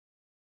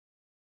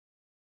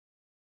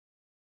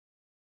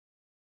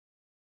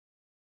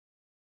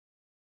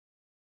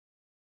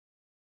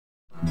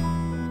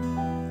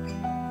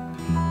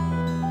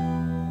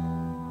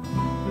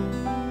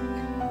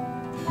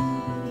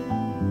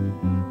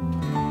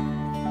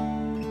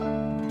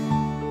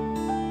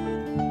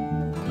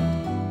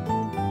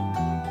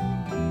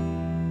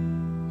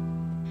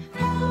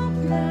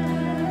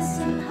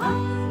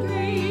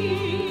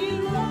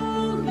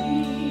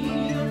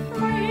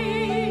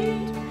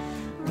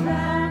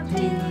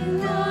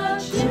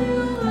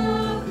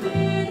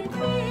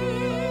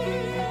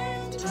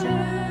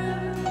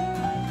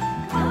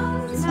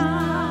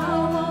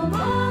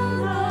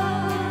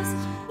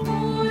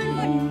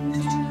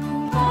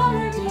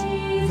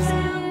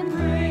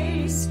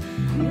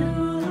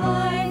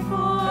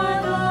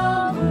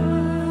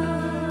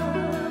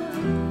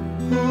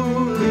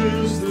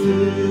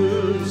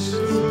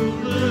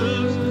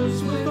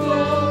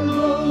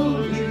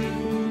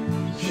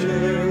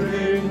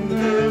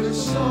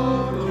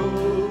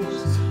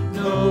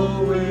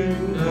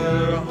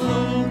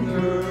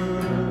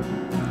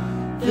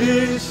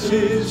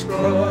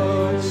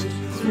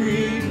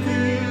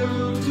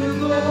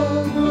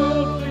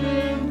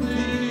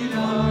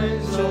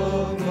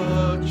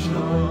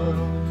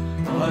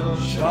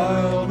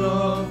child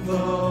of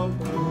the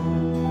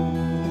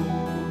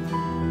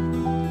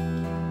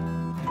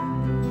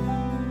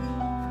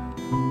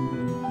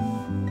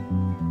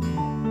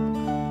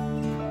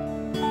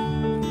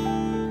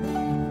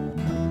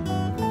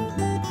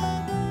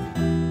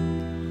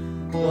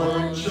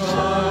What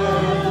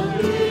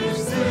child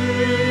is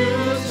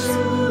this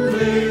who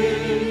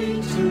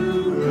laid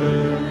to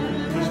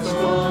rest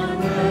on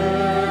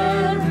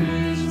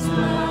Mary's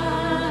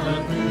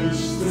lap is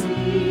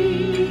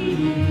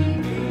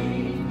sleeping,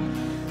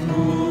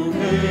 whom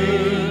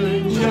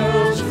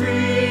angels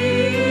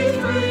greet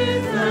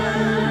with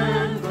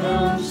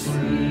anthems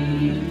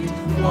sweet,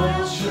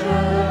 while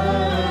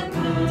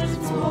shepherds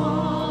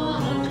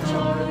watch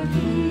are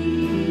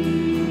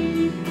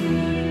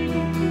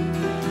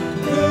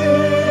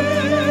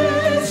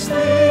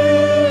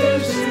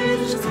This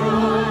is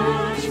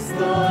Christ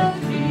the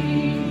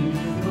King,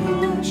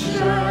 whom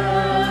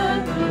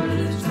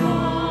shepherds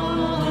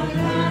guard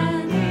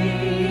and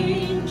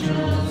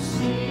angels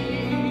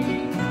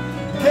sing.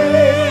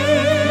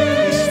 Hail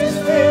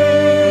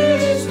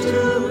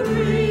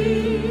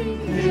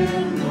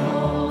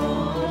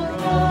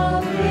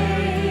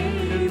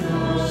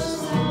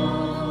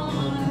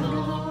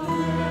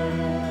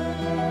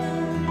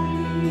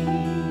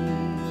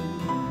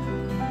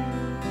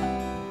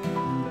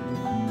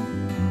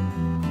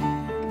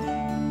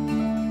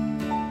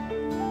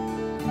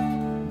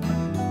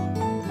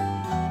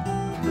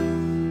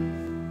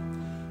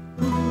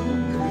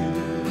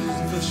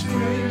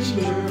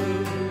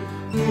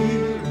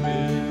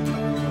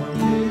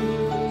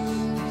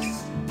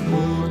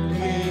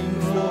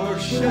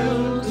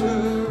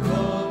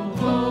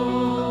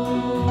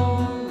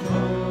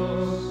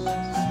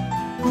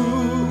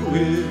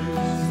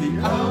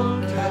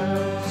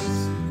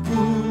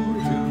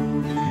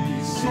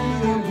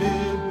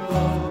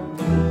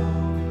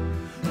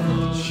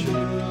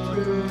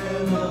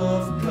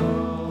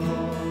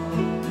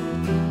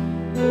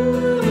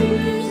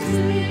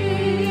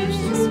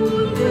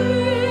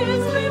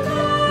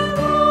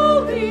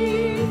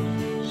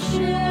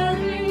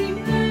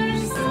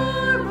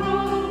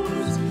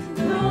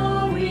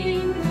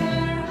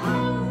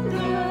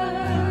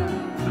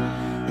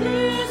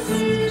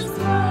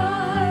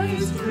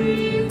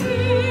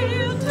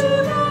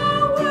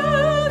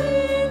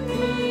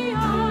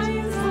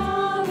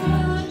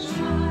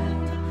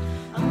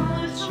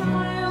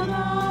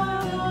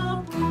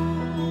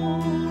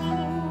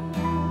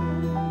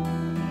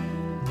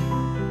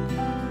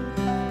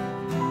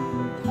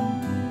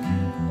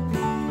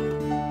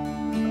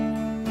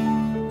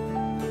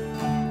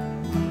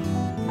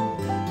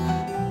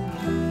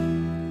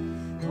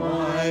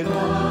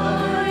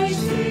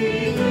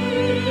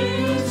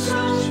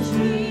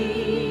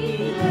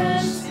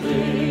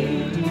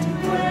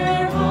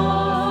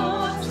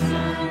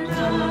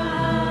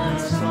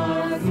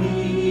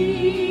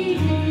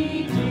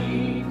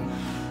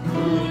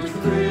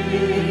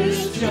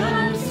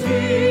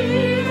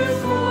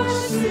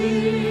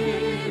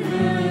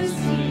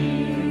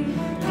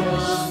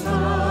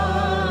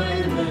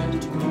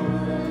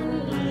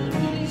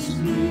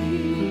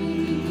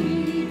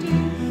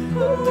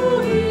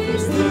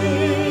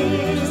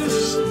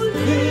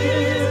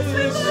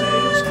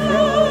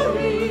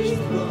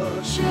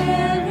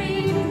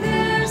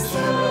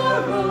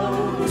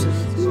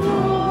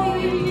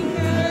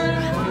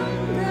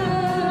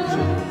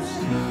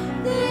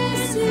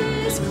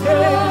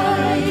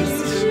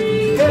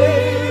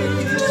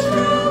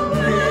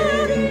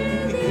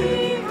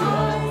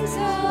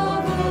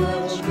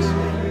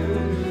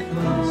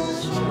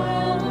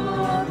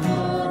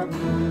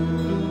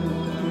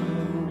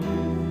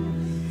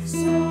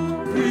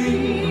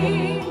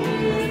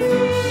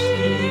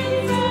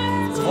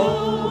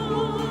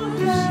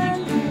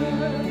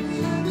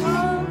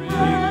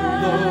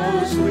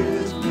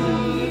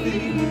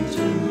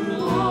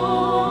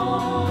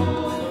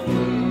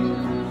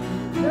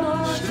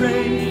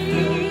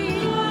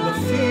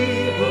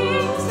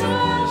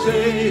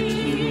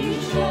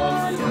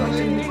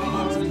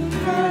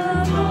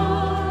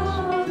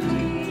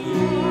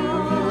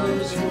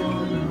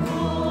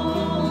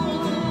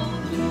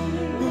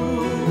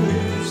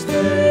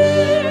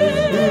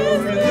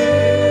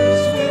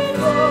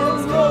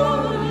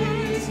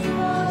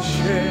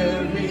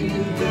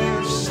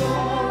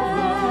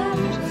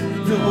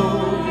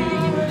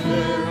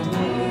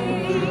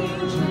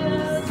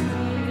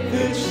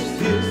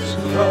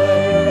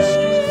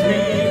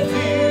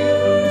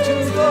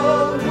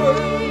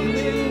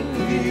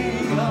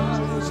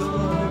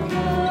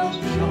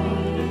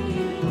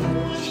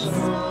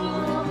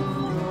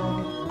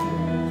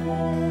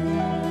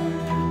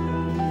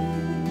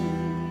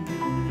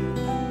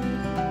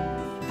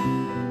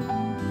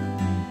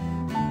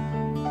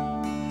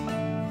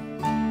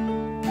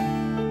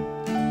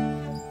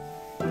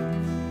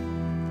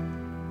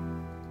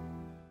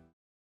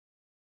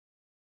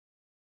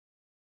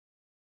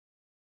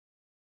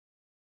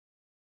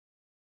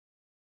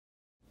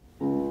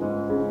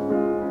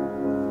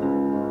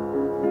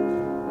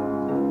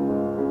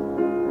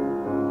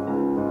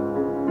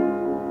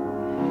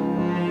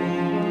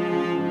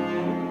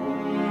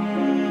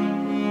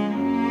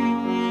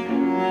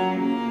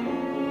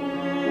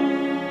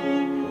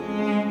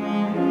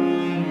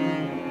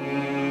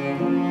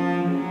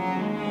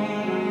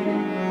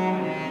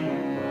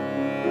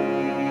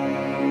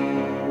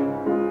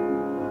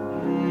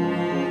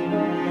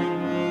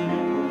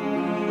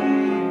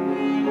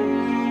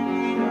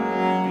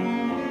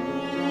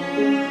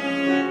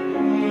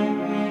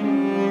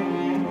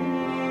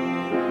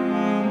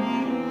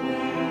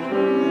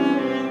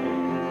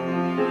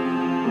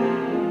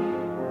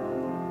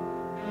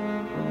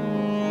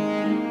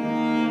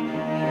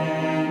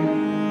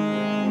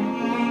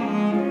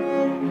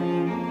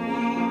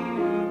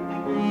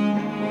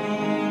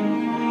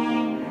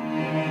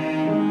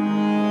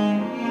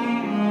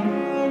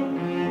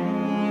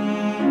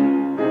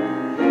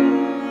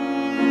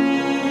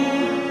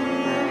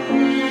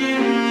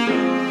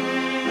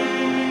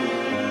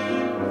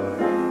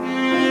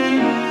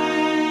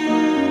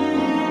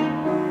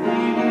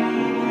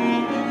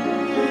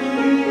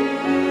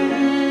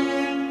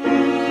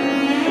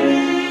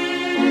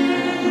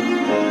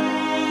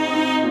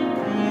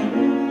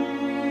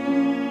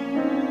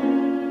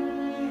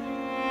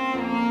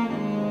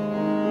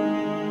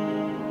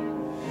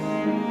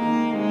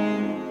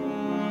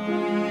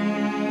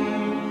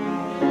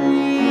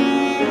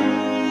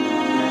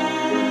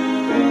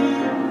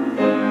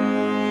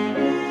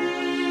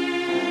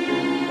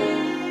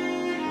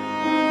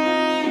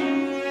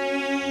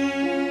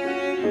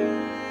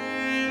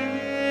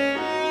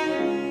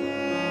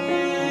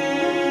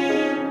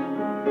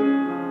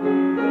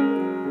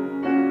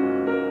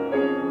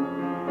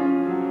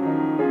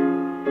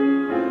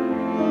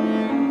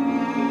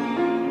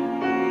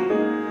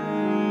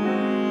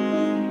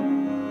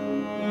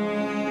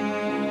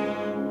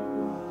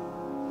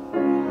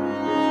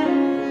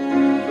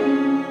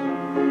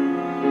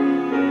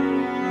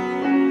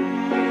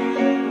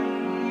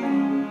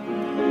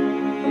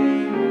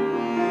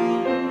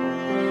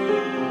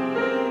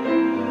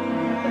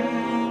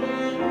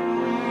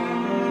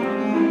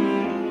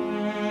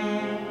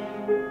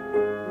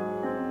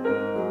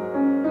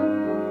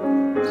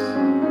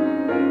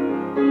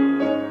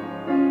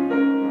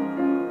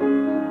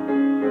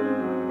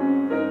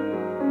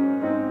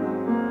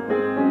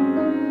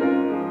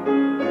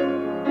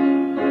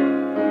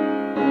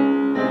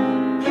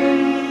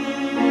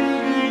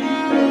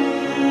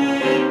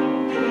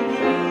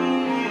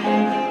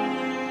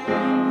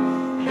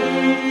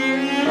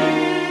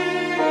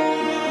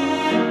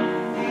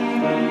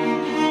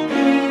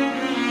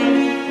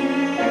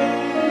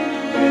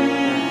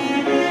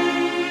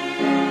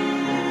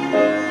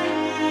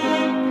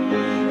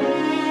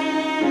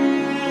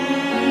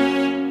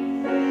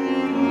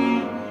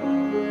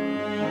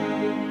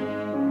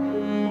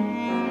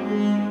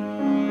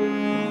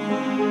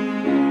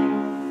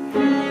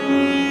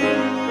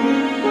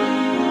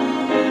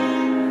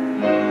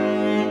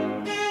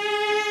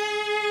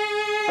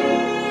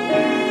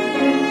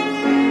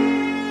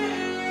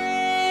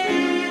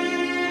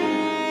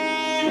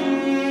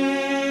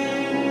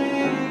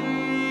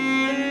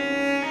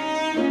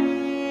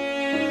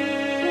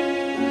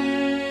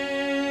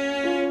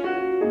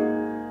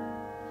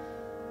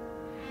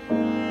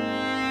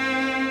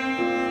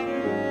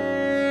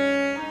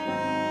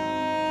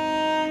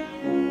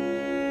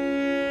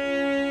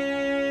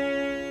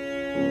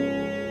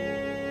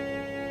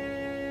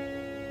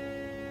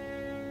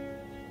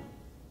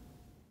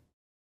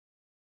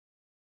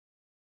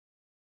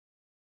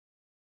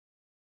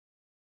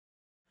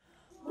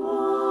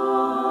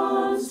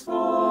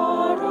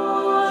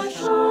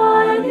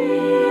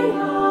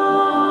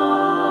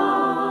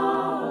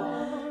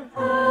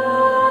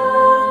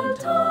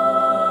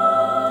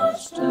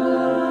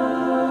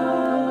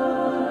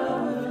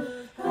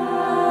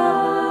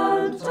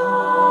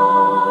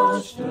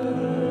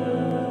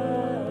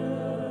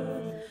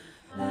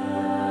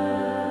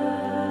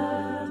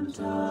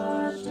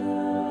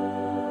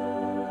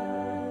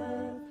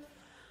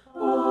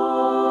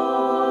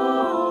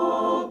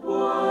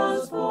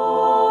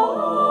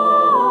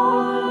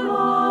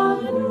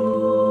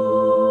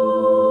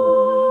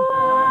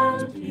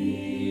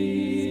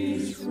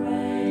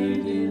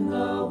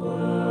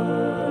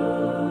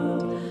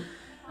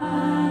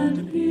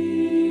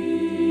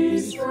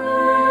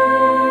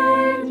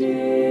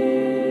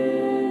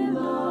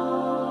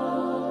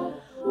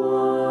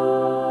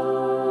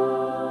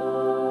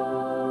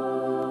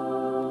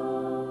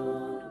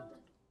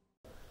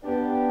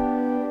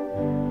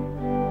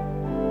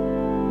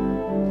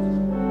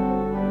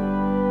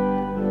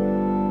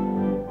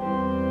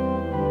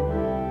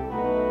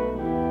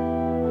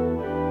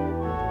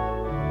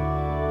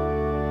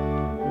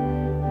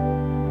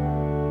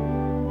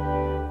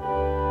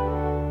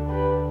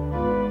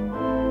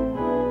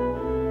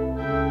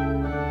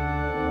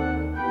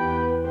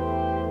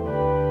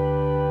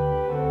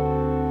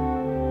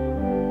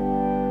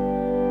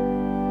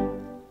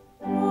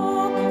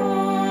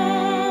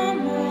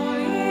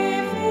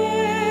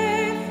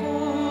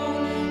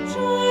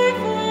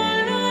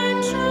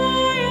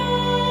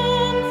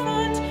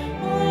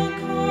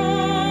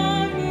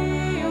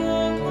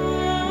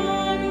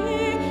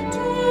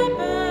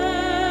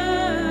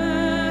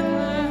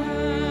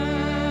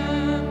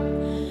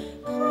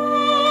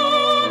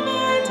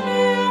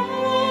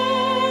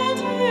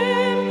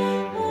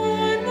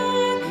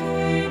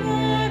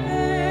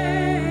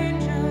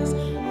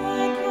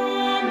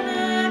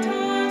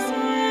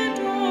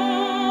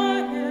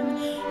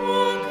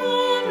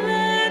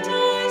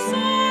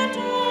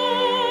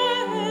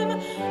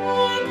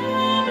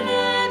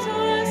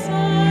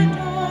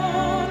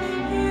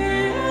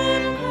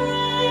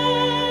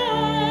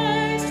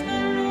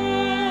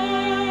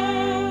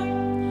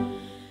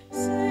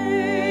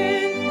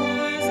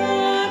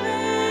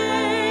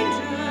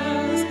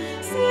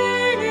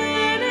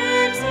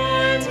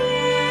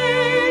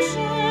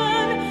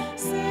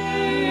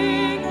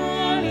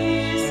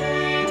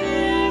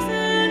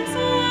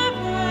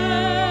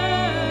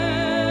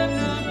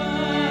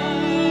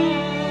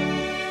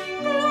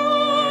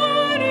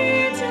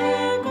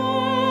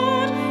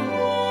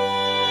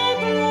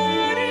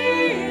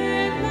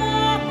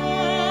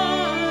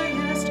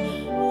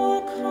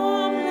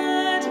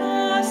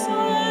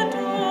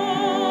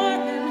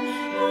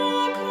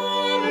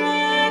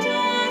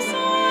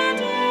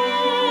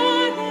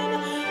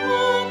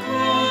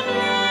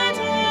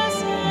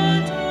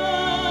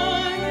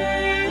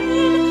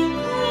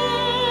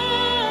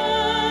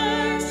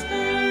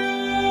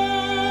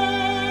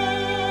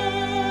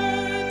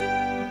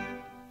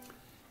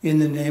In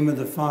the name of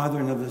the Father,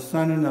 and of the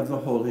Son, and of the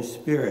Holy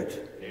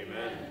Spirit.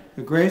 Amen.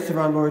 The grace of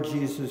our Lord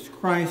Jesus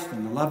Christ,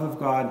 and the love of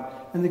God,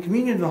 and the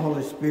communion of the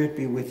Holy Spirit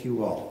be with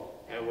you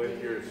all. And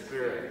with your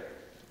spirit.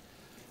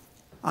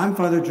 I'm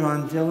Father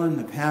John Dillon,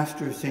 the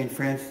pastor of St.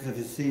 Francis of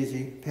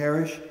Assisi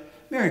Parish.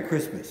 Merry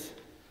Christmas.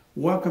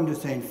 Welcome to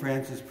St.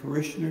 Francis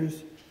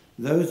parishioners,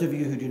 those of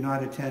you who do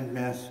not attend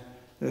Mass,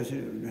 those who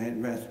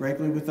attend Mass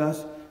regularly with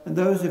us, and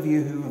those of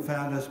you who have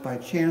found us by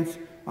chance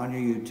on your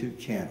YouTube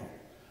channel.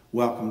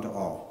 Welcome to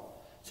all.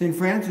 St.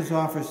 Francis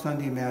offers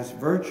Sunday Mass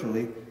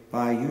virtually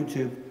via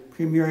YouTube,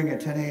 premiering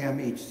at 10 a.m.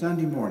 each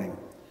Sunday morning.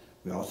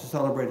 We also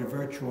celebrate a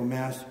virtual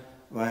Mass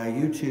via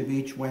YouTube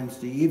each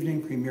Wednesday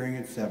evening, premiering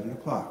at 7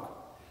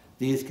 o'clock.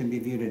 These can be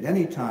viewed at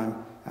any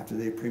time after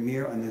they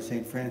premiere on the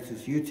St.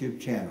 Francis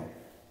YouTube channel.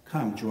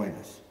 Come join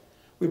us.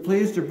 We're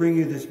pleased to bring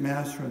you this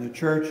Mass from the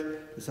church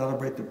to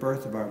celebrate the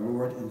birth of our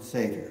Lord and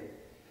Savior.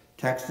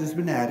 Text has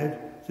been added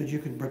so that you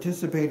can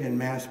participate in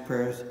Mass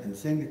prayers and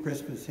sing the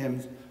Christmas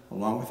hymns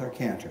along with our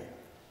cantor.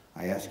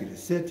 I ask you to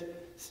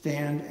sit,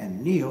 stand,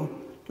 and kneel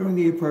during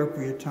the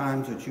appropriate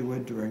times that you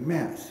would during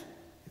Mass,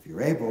 if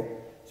you're able,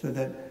 so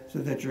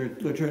that your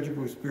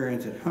liturgical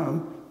experience at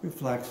home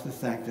reflects the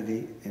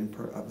sanctity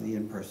of the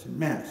in-person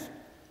Mass.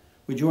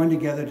 We join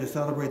together to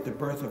celebrate the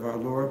birth of our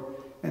Lord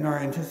and our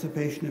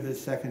anticipation of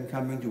his second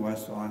coming to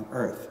us on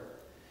earth.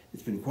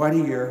 It's been quite a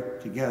year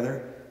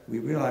together. We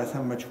realize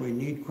how much we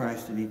need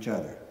Christ in each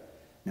other.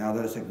 Now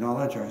let us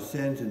acknowledge our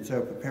sins and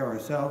so prepare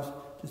ourselves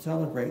to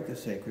celebrate the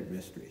sacred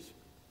mysteries.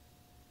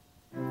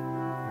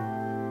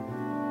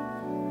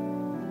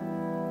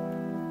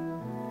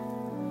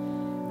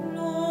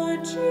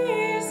 Lord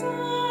Jesus,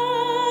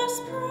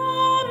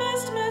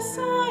 promised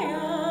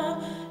Messiah,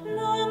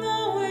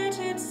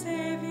 long-awaited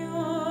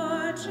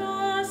Savior,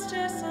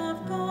 justice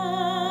of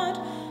God,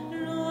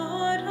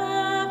 Lord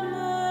have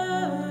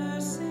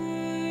mercy.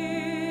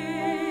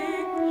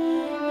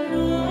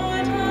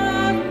 Lord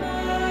have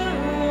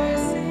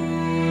mercy.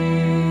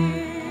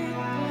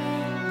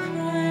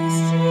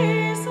 Christ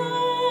Jesus,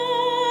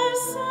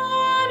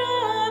 Son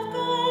of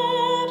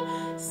God,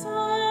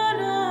 Son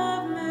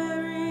of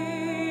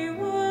Mary,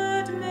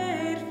 Word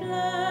made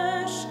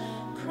flesh,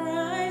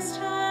 Christ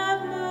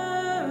have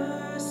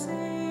mercy.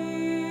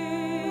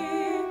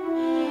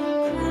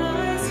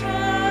 Christ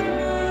have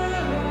mercy.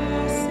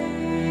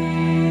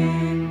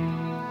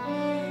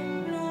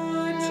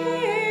 Lord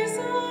Jesus,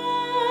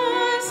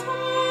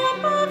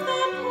 hope of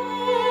the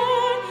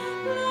poor,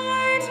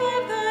 light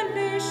of the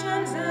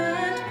nations,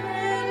 and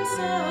Prince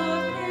of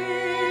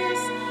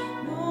Peace,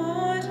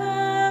 Lord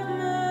have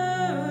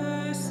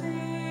mercy.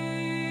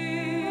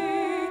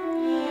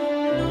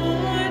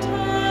 Lord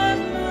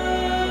have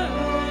mercy.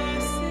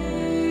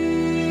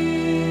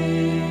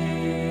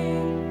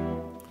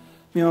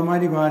 May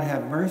Almighty God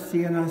have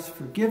mercy on us,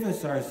 forgive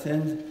us our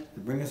sins,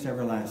 and bring us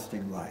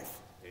everlasting life.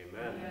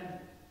 Amen.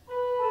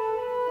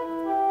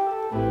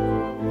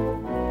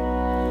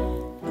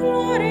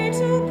 Glory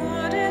to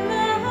God in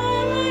the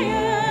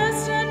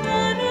highest, and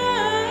on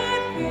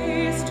earth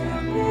peace to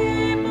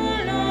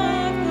people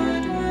of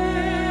good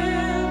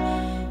will.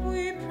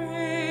 We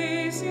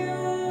praise you,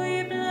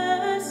 we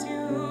bless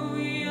you,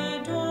 we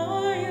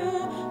adore you,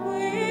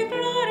 we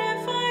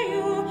glorify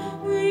you,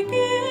 we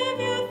give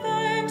you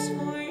thanks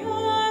for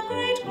your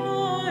great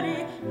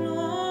glory,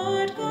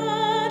 Lord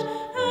God,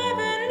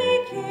 heavenly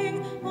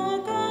King,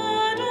 O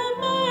God,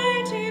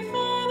 Almighty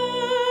Father.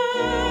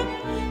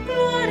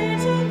 Glory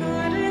to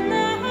God in the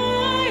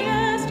highest.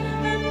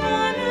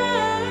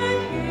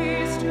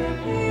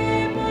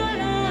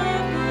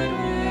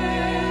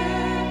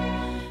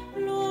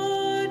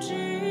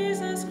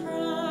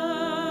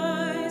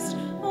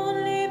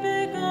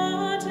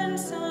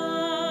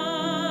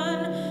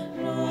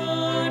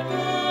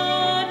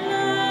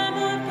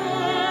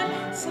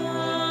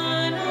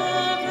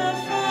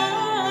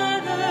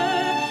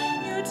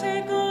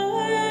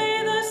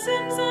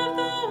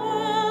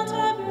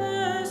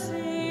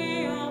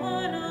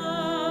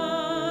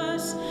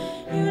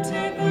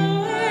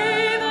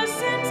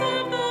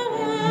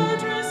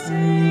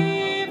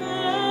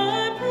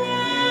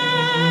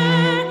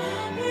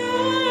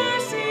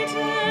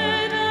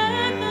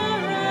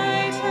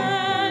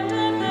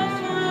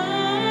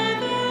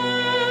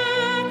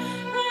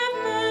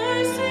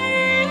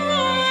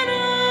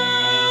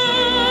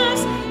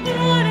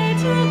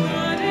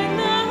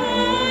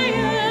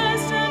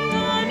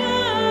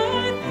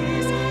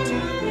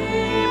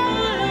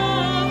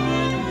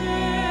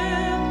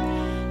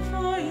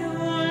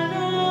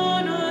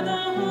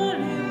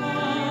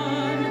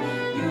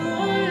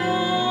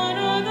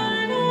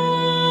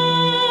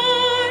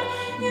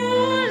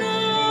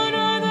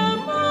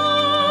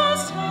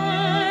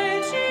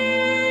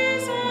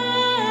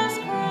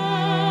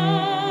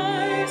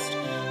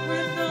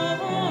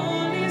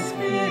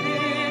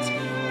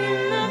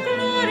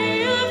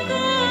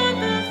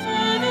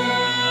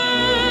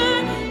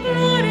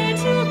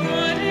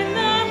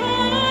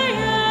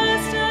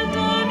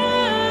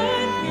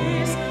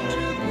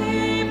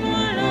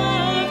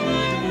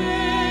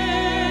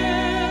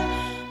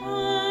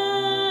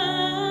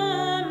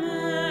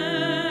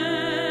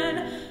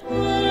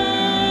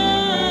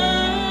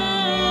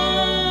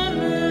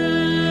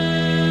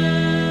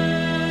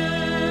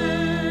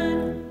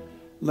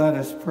 Let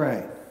us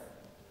pray.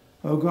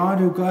 O God,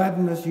 who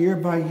gladden us year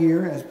by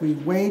year as we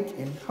wait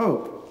in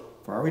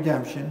hope for our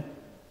redemption,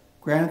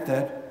 grant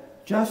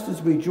that, just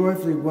as we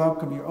joyfully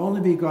welcome your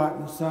only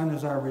begotten Son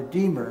as our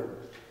Redeemer,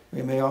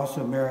 we may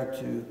also merit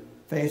to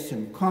face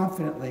him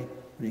confidently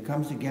when he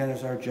comes again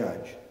as our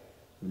judge,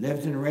 who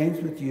lives and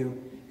reigns with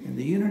you in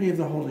the unity of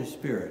the Holy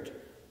Spirit,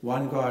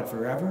 one God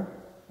forever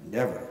and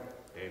ever.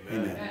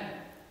 Amen. Amen.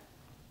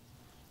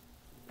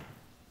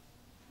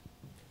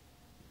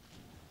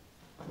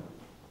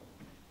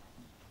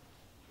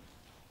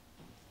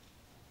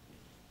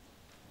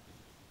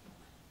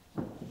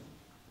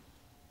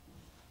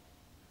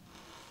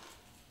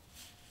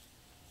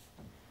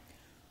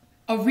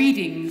 A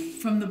reading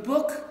from the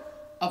book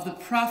of the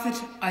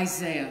prophet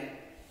Isaiah.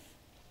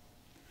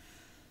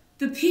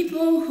 The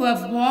people who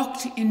have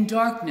walked in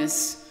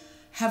darkness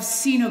have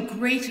seen a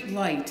great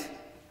light.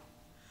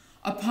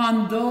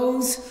 Upon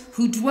those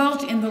who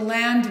dwelt in the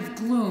land of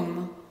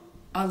gloom,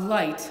 a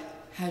light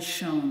has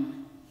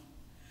shone.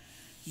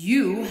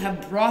 You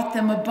have brought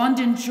them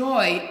abundant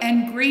joy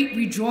and great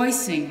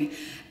rejoicing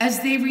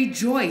as they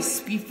rejoice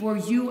before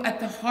you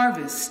at the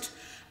harvest,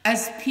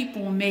 as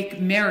people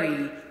make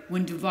merry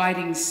when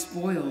dividing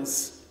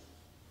spoils.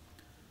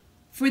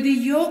 For the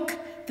yoke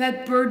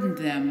that burdened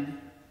them,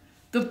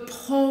 the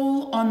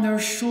pole on their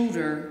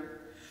shoulder,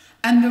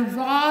 and the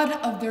rod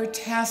of their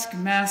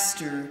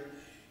taskmaster,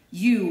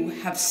 you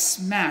have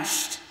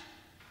smashed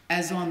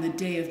as on the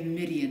day of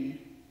Midian.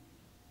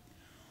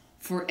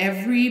 For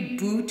every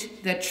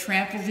boot that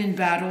trampled in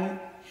battle,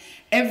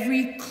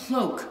 every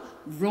cloak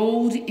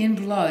rolled in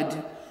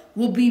blood,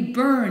 will be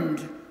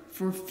burned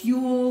for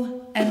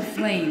fuel and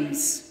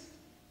flames.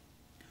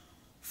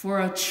 For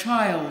a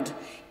child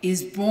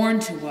is born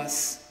to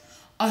us,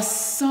 a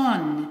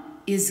son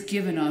is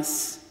given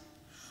us.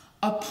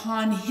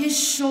 Upon his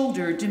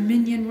shoulder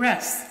dominion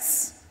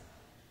rests.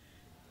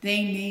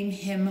 They name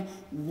him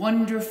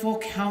Wonderful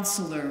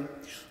Counselor,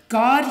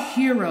 God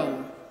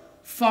Hero,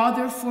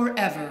 Father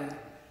forever,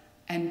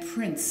 and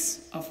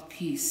Prince of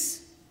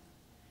Peace.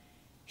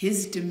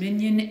 His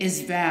dominion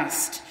is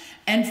vast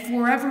and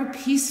forever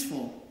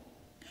peaceful.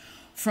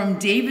 From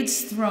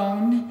David's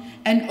throne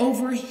and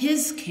over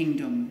his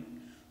kingdom,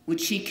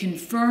 which he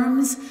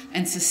confirms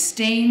and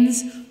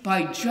sustains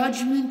by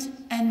judgment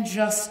and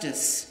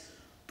justice,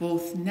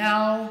 both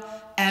now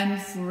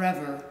and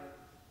forever.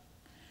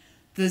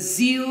 The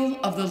zeal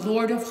of the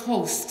Lord of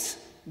hosts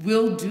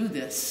will do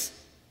this.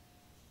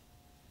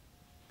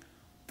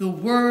 The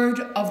word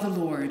of the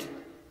Lord.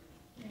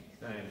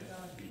 Thanks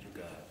be to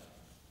God.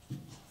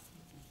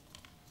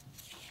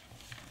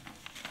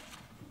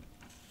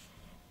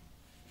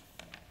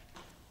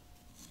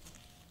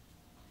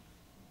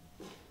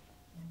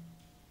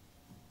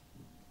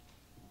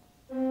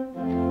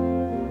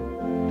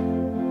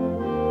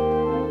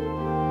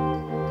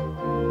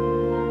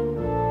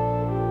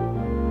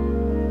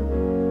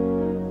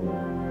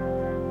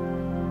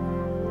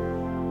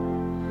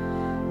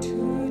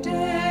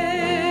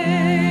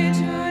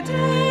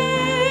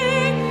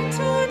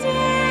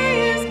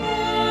 Today is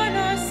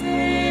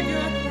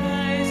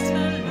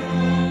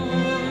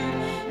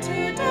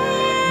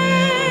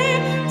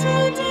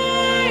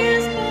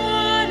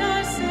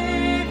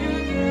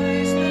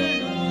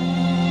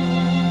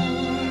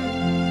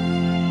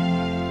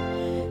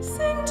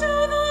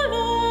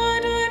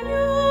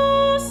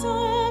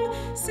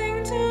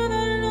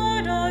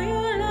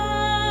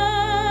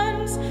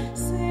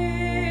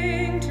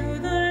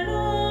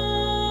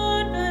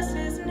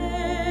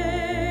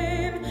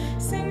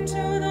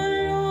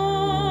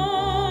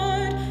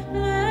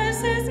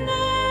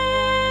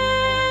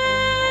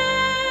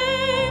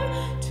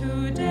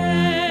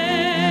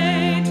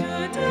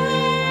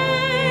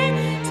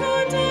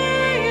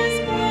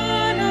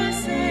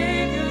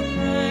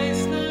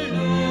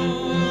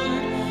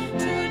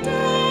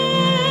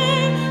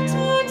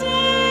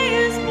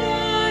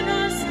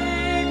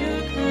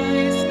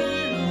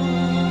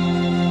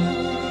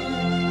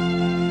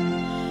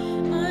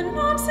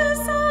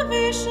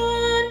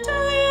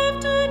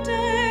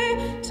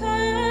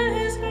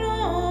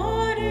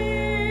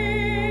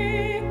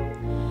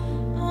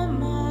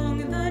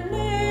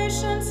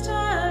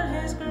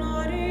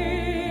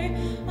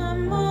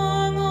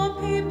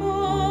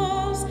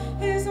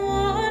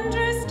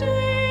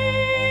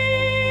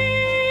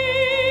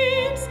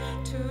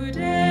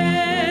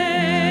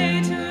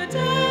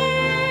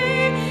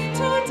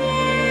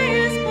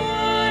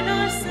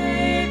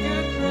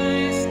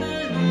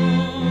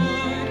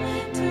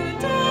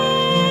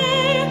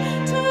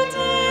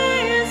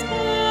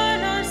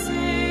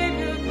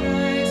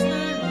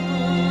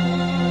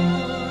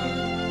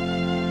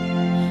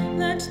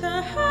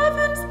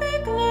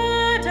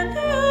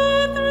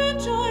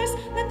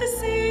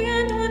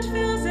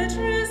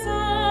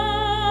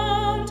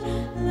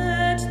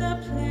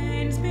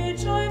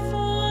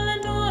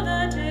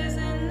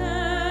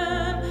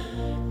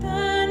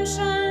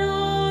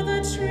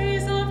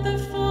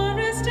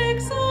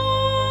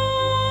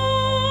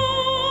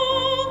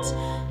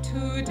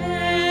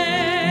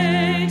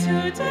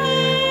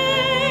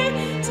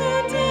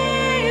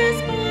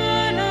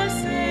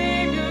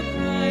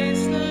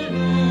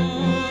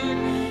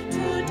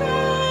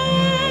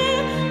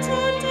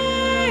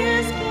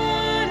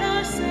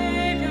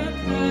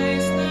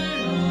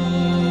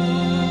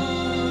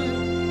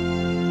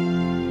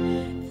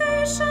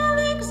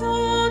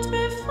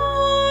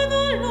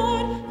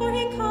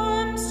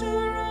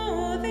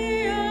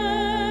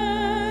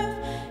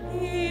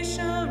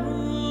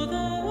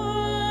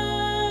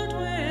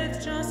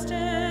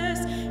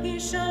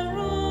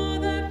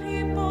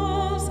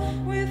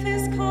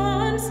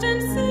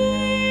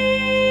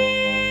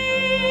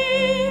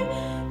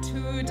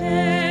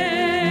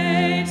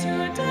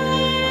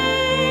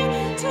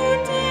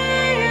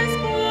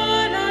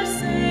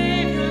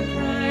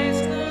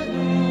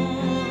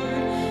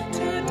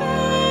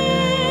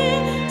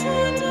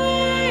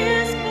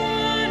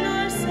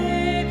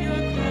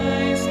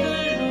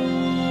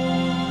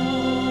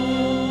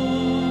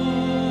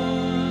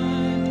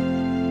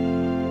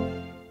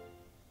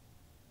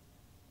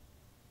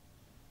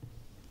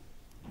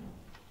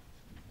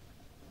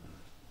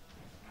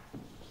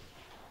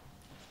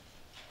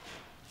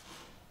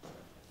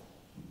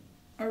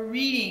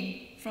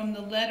reading from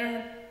the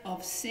letter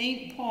of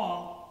St.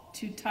 Paul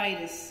to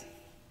Titus.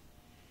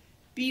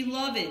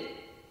 Beloved,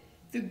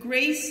 the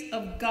grace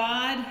of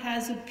God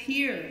has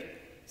appeared,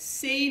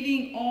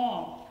 saving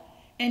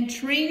all, and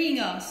training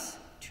us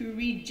to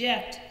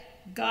reject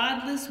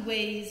godless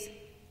ways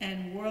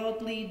and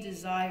worldly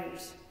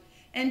desires,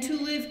 and to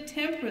live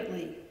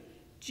temperately,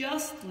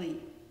 justly,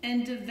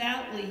 and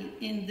devoutly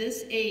in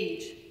this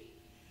age,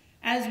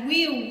 as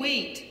we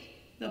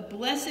await the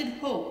blessed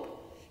hope,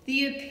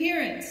 the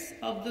appearance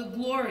of the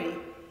glory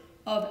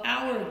of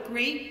our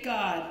great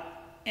God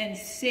and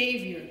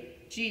Savior,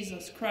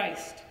 Jesus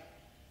Christ,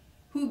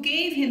 who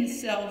gave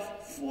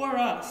himself for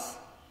us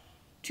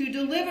to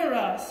deliver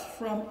us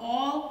from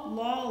all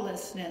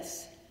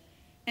lawlessness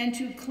and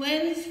to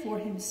cleanse for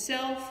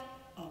himself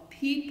a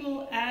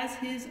people as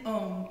his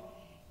own,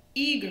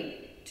 eager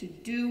to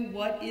do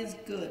what is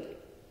good.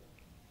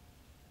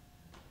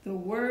 The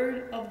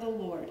word of the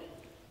Lord.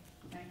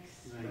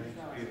 Thanks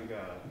be to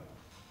God.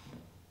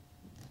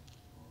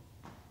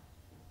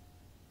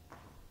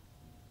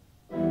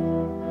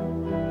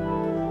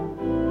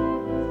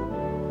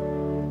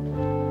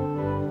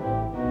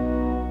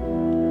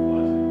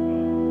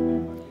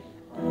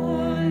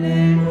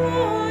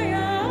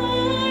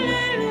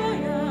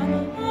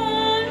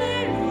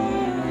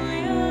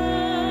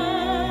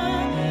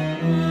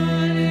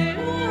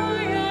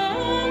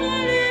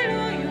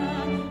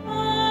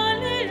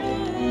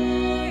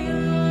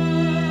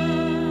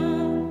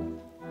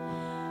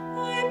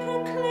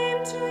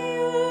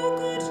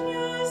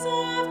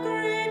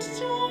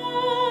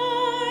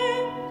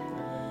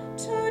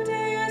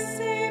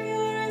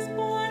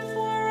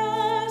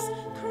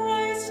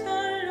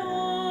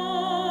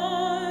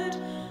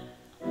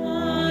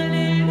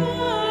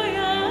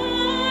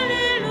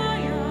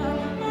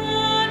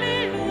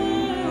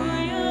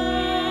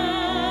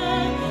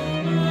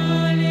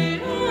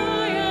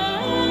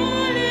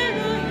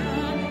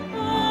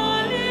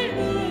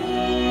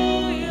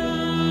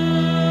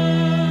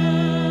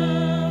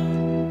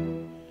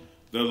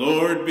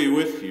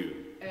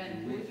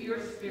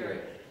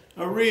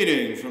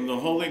 Reading from the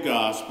Holy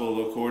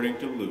Gospel according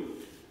to Luke.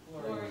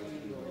 Glory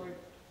to you, Lord.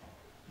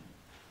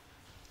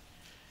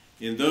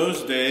 In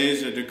those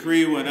days, a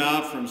decree went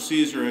out from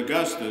Caesar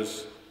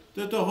Augustus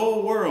that the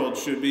whole world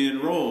should be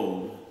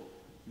enrolled.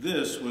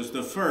 This was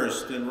the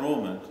first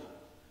enrollment,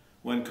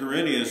 when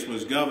Quirinius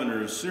was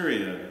governor of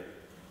Syria.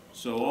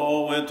 So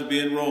all went to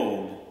be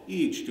enrolled,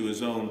 each to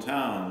his own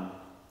town.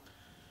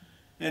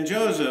 And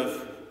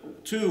Joseph,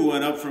 too,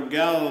 went up from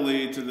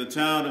Galilee to the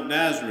town of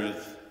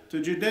Nazareth,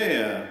 to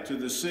Judea, to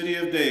the city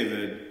of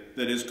David,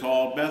 that is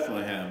called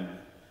Bethlehem,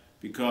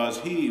 because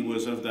he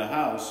was of the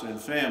house and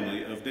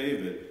family of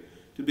David,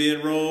 to be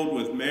enrolled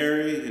with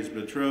Mary, his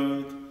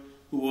betrothed,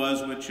 who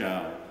was with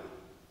child.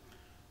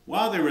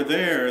 While they were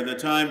there, the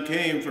time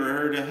came for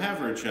her to have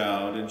her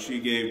child, and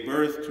she gave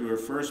birth to her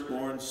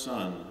firstborn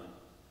son.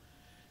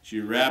 She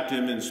wrapped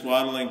him in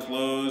swaddling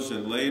clothes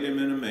and laid him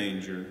in a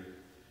manger,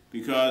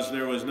 because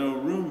there was no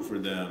room for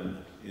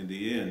them in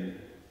the inn.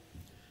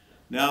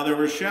 Now there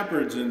were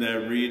shepherds in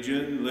that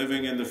region,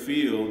 living in the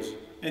fields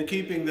and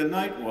keeping the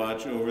night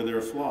watch over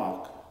their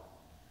flock.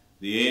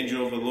 The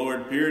angel of the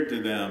Lord appeared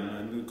to them,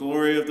 and the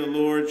glory of the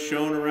Lord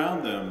shone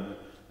around them,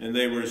 and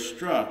they were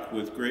struck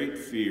with great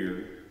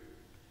fear.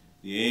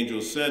 The angel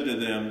said to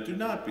them, "Do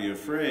not be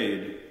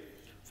afraid,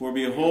 for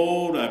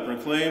behold, I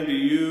proclaim to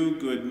you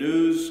good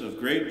news of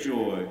great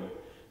joy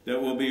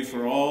that will be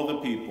for all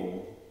the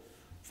people.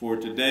 For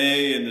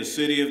today in the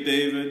city of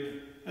David,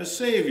 a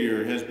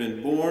Savior has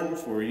been born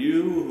for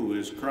you, who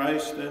is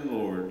Christ and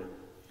Lord.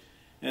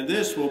 And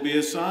this will be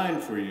a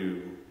sign for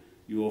you.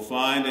 You will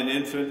find an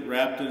infant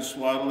wrapped in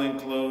swaddling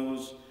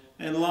clothes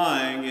and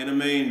lying in a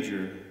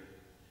manger."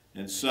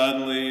 And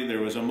suddenly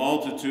there was a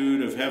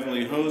multitude of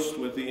heavenly hosts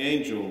with the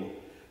angel,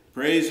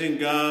 praising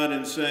God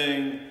and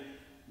saying,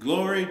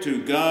 "Glory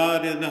to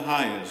God in the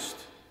highest,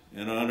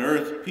 and on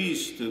earth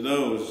peace to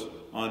those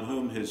on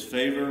whom his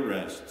favor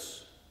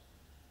rests."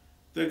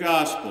 The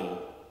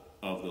Gospel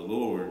of the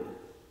Lord.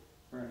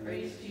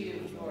 Praise to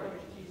you, Lord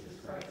Jesus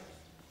Christ.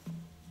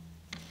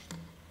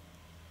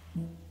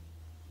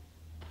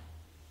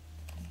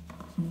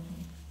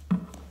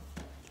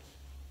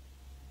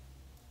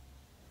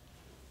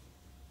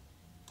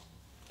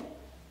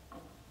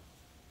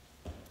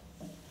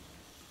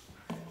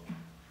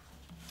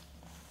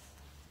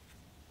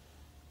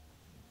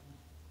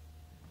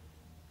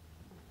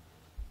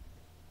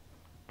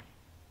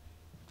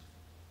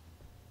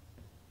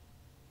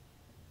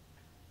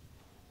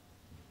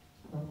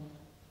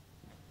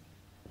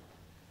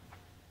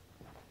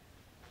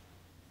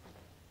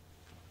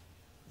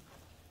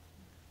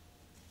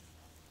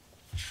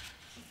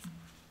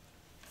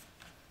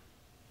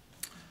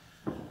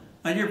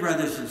 My dear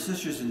brothers and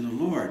sisters in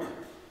the Lord,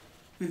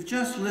 we've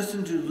just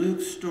listened to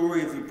Luke's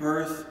story of the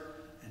birth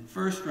and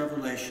first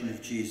revelation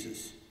of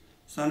Jesus,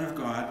 Son of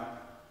God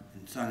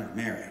and Son of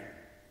Mary.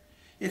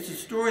 It's a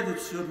story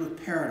that's filled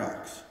with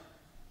paradox.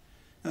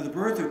 Now, the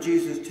birth of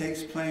Jesus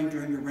takes place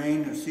during the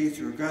reign of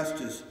Caesar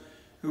Augustus,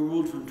 who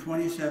ruled from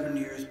 27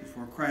 years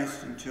before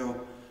Christ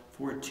until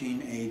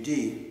 14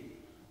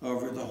 AD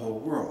over the whole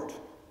world,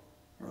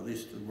 or at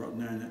least the world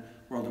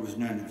that was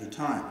known at the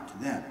time to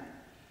them.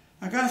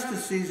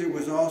 Augustus Caesar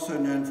was also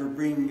known for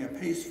bringing a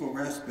peaceful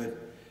respite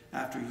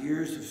after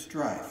years of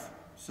strife,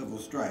 civil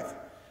strife.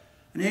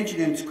 An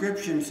ancient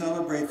inscription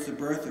celebrates the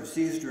birth of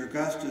Caesar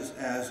Augustus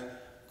as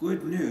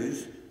good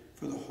news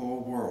for the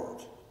whole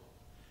world.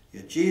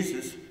 Yet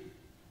Jesus,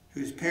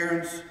 whose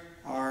parents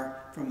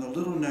are from the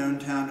little-known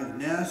town of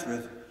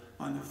Nazareth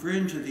on the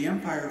fringe of the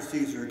empire of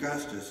Caesar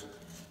Augustus,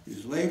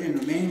 is laid in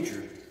a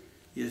manger,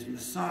 is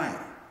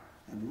Messiah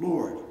and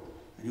Lord,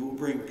 and who will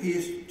bring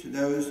peace to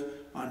those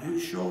on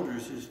whose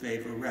shoulders his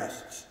favor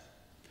rests.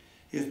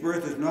 His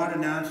birth is not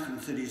announced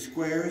in city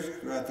squares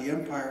throughout the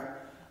empire,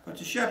 but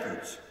to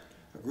shepherds,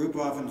 a group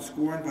often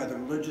scorned by the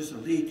religious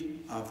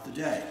elite of the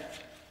day.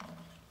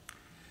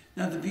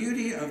 Now, the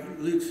beauty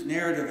of Luke's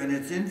narrative and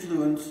its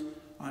influence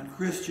on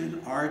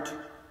Christian art,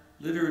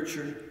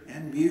 literature,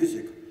 and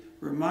music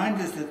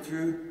remind us that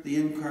through the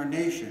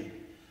incarnation,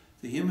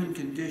 the human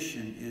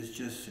condition is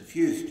just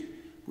suffused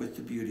with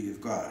the beauty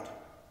of God.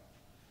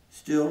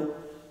 Still,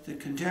 the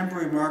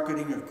contemporary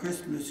marketing of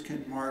Christmas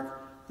can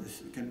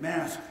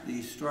mask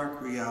the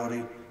stark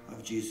reality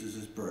of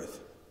Jesus'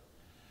 birth.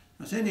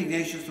 Now, St.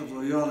 Ignatius of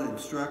Loyola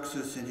instructs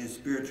us in his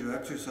spiritual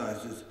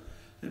exercises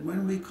that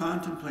when we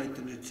contemplate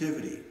the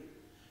Nativity,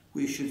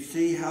 we should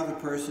see how the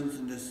persons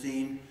in the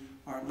scene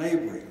are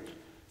laboring,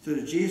 so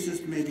that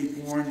Jesus may be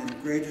born in the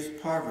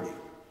greatest poverty,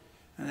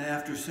 and that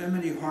after so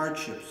many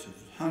hardships of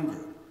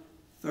hunger,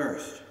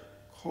 thirst,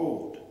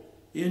 cold,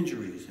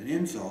 injuries, and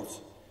insults,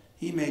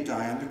 he may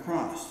die on the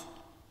cross.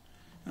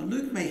 Now,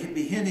 Luke may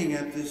be hinting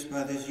at this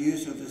by this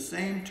use of the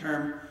same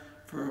term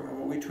for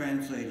what we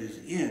translate as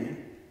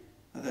inn,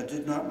 that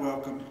did not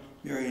welcome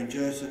Mary and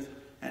Joseph,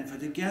 and for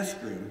the guest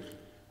room,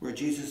 where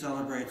Jesus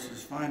celebrates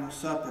his final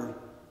supper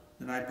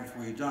the night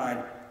before he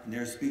died, and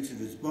there speaks of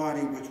his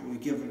body, which will be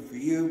given for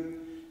you,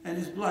 and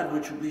his blood,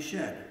 which will be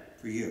shed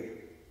for you.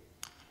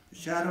 The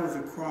shadow of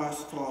the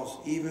cross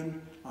falls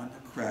even on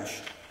the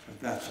creche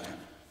of Bethlehem.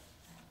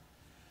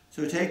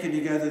 So taken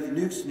together,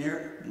 Luke's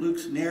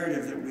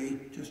narrative that we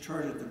just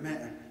heard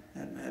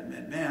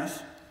at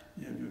Mass,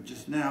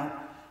 just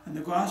now, and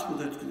the Gospel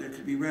that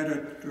could be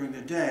read during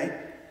the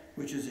day,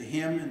 which is a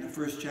hymn in the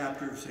first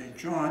chapter of St.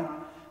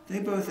 John, they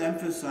both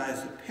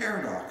emphasize the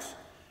paradox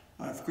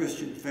of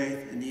Christian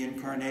faith in the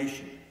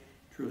Incarnation,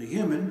 truly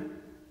human,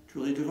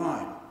 truly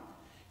divine,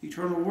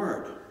 eternal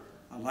Word,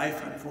 a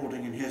life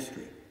unfolding in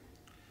history.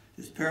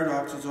 This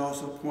paradox is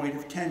also a point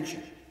of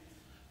tension.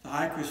 The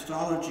high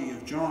Christology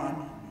of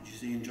John, which you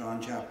see in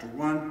John chapter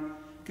 1,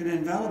 can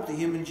envelop the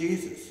human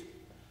Jesus.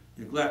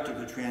 Neglect of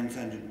the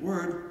transcendent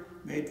Word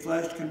made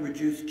flesh can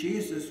reduce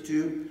Jesus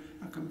to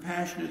a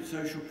compassionate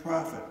social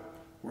prophet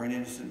or an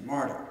innocent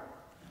martyr.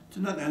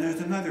 And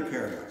there's another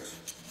paradox.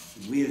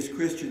 When we as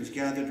Christians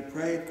gather to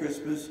pray at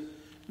Christmas,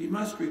 we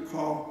must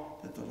recall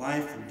that the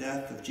life and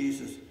death of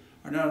Jesus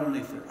are not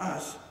only for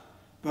us,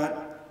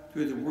 but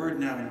through the Word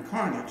now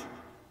incarnate,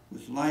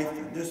 whose life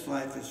and this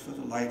life is for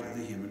the light of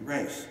the human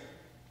race.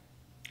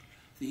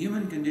 The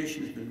human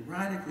condition has been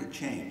radically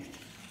changed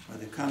by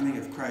the coming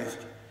of Christ,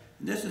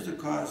 and this is a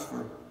cause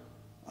for,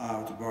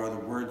 to borrow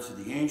the words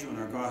of the angel in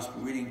our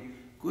gospel reading,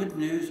 good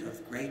news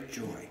of great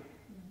joy.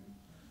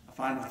 A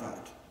final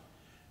thought.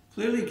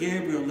 Clearly,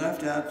 Gabriel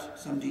left out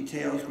some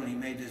details when he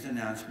made his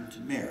announcement to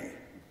Mary.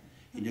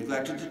 He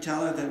neglected to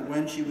tell her that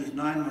when she was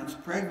 9 months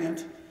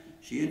pregnant,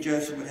 she and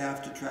Joseph would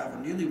have to travel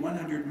nearly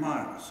 100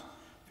 miles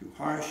through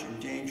harsh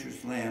and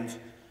dangerous lands,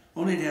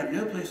 only to have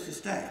no place to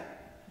stay,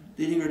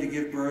 leading her to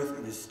give birth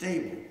in a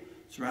stable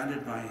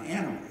surrounded by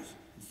animals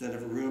instead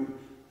of a room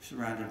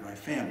surrounded by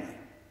family.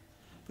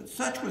 But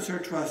such was her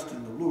trust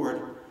in the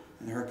Lord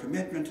and her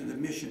commitment to the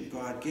mission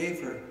God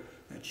gave her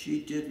that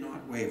she did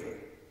not waver.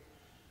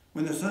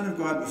 When the Son of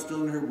God was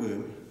still in her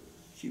womb,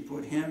 she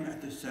put him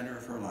at the center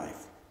of her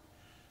life.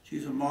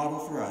 She's a model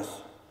for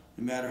us,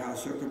 no matter how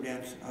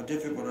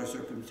difficult our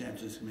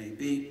circumstances may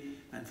be,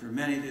 and for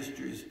many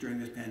during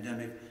this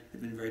pandemic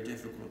have been very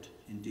difficult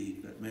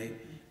indeed. But may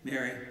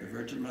Mary, the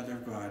Virgin Mother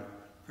of God,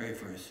 pray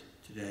for us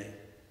today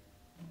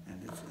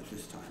and at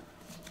this time,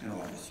 and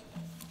always.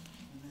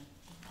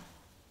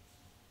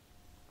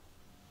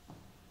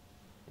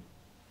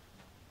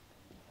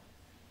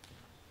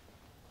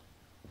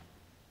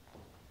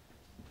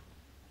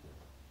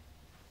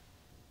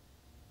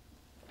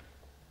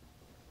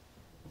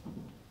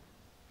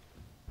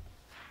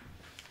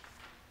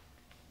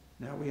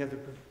 Now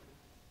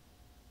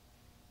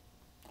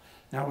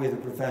we have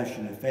the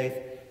profession of faith.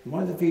 And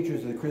one of the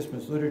features of the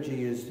Christmas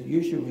liturgy is that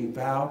usually we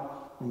bow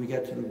when we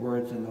get to the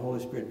words, and the Holy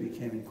Spirit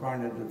became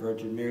incarnate of the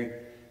Virgin Mary.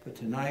 But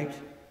tonight,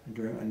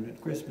 and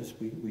at Christmas,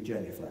 we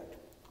genuflect.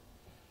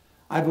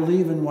 I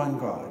believe in one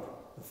God,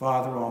 the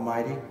Father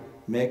Almighty,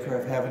 maker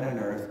of heaven and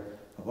earth,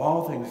 of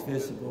all things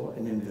visible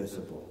and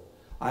invisible.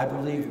 I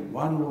believe in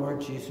one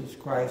Lord Jesus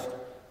Christ,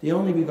 the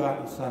only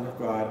begotten Son of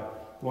God,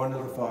 born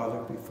of the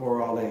Father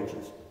before all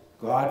ages,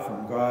 God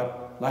from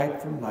God,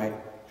 light from light,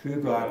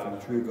 true God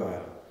from true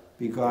God,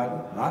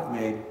 begotten, not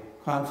made,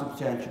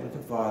 consubstantial with the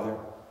Father.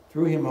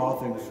 Through him all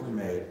things were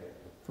made.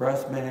 For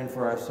us men and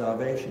for our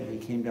salvation he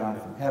came down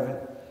from heaven,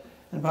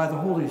 and by the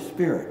Holy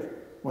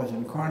Spirit was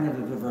incarnate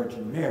of the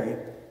Virgin Mary,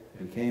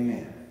 and became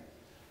man.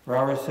 For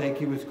our sake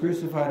he was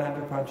crucified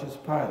under Pontius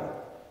Pilate.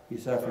 He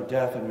suffered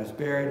death and was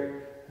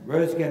buried, and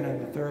rose again on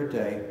the third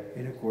day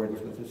in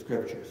accordance with the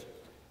Scriptures.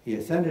 He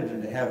ascended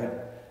into heaven,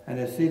 and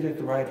is seated at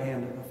the right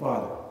hand of the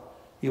Father.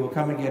 He will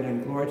come again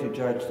in glory to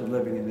judge the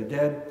living and the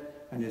dead,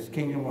 and his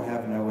kingdom will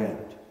have no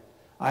end.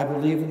 I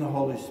believe in the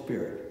Holy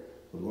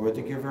Spirit, the Lord,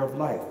 the giver of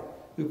life,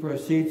 who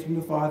proceeds from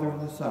the Father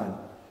and the Son,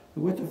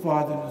 who with the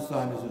Father and the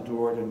Son is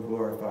adored and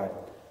glorified,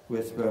 who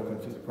has spoken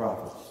through the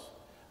prophets.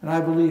 And I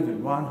believe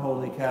in one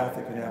holy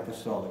Catholic and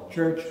Apostolic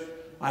Church.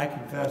 I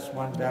confess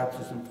one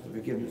baptism for the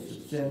forgiveness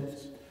of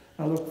sins.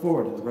 I look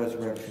forward to the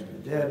resurrection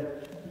of the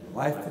dead and the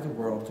life of the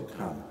world to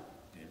come.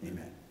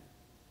 Amen.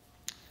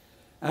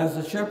 As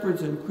the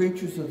shepherds and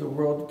creatures of the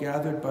world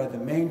gathered by the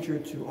manger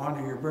to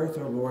honor your birth,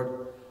 O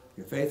Lord,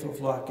 your faithful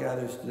flock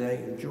gathers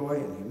today in joy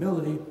and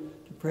humility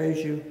to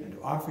praise you and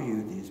to offer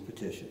you these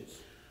petitions.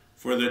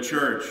 For the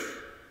Church,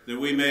 that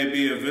we may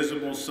be a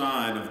visible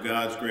sign of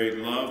God's great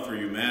love for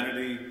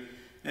humanity,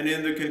 and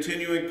in the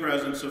continuing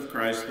presence of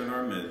Christ in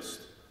our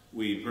midst,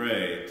 we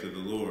pray to the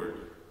Lord.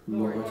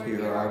 Lord,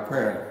 hear our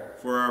prayer.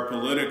 For our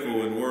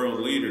political and world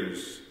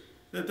leaders,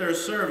 that their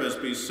service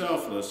be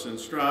selfless and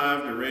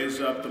strive to raise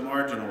up the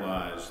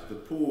marginalized, the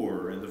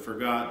poor, and the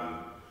forgotten,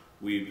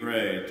 we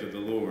pray to the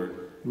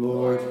Lord.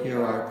 Lord,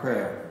 hear our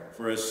prayer.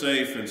 For a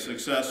safe and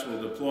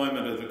successful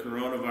deployment of the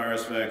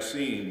coronavirus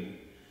vaccine,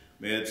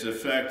 may its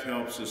effect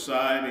help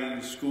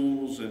society,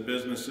 schools, and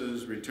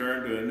businesses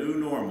return to a new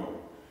normal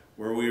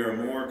where we are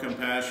more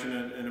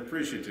compassionate and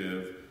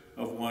appreciative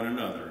of one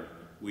another.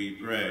 We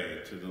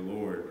pray to the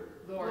Lord.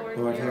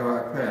 Lord, hear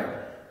our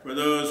prayer. For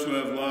those who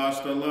have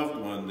lost a loved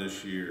one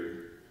this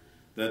year,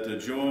 that the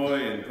joy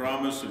and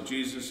promise of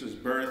Jesus'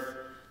 birth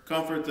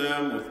comfort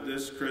them with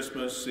this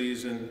Christmas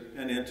season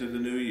and into the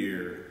new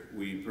year,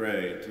 we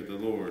pray to the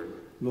Lord.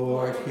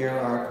 Lord, hear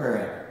our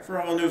prayer. For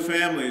all new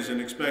families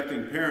and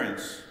expecting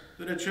parents,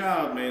 that a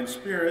child may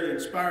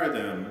inspire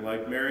them,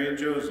 like Mary and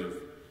Joseph,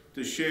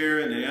 to share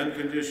in the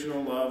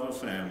unconditional love of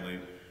family,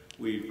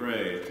 we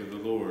pray to the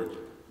Lord.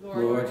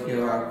 Lord,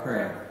 hear our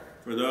prayer.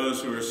 For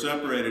those who are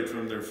separated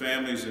from their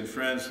families and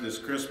friends this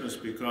Christmas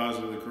because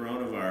of the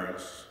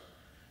coronavirus,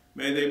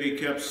 may they be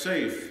kept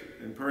safe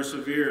and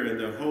persevere in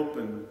the hope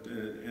and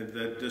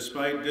that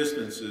despite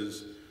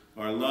distances,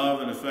 our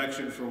love and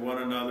affection for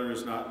one another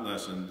is not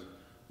lessened.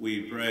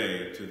 We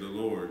pray to the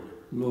Lord.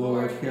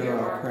 Lord, hear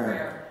our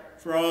prayer.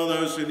 For all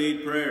those who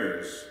need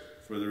prayers,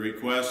 for the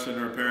requests in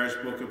our parish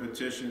book of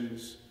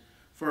petitions,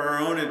 for our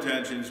own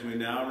intentions, we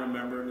now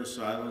remember in the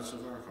silence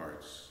of our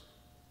hearts.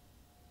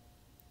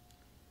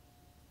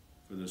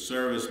 For the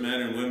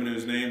servicemen and women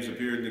whose names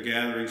appeared in the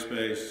gathering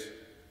space,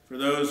 for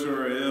those who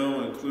are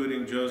ill,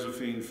 including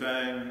Josephine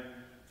Fang,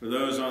 for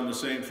those on the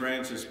St.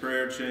 Francis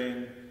prayer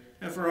chain,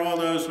 and for all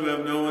those who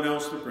have no one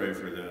else to pray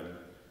for them,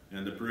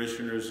 and the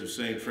parishioners of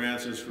St.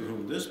 Francis for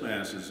whom this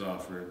Mass is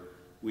offered,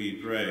 we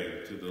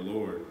pray to the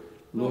Lord.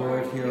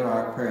 Lord, hear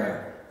our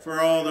prayer.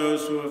 For all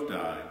those who have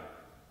died,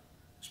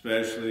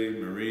 especially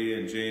Marie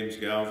and James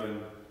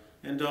Galvin,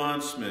 and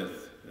Don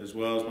Smith, as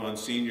well as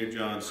Monsignor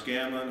John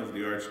Scanlon of the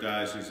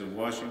Archdiocese of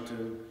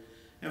Washington,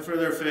 and for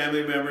their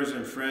family members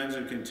and friends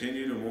who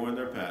continue to mourn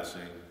their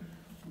passing,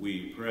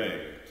 we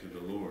pray to the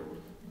Lord.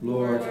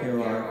 Lord,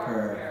 hear our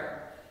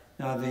prayer.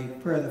 Now the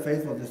prayer of the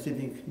faithful this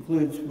evening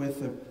concludes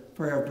with the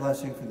prayer of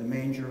blessing for the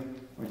manger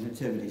or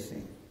nativity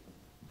scene.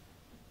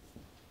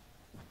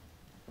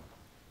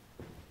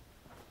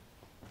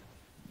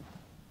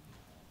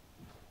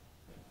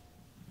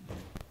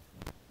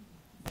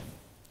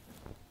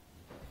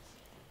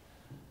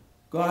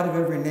 God of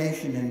every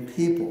nation and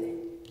people,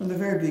 from the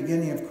very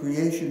beginning of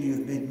creation you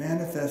have made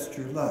manifest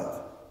your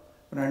love.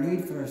 When our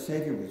need for a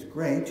Savior was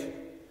great,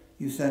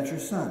 you sent your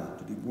Son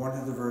to be born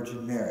of the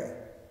Virgin Mary.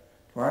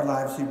 To our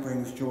lives he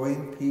brings joy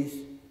and peace,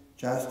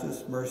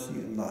 justice, mercy,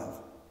 and love.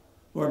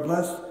 Lord,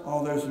 bless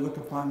all those who look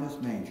upon this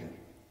manger.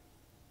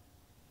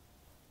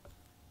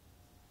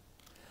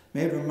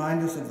 May it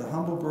remind us of the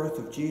humble birth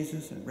of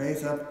Jesus and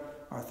raise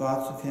up our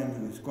thoughts of him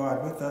who is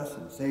God with us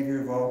and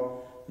Savior of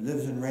all, who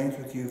lives and reigns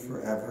with you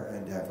forever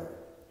and ever.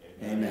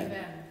 Amen.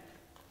 Amen.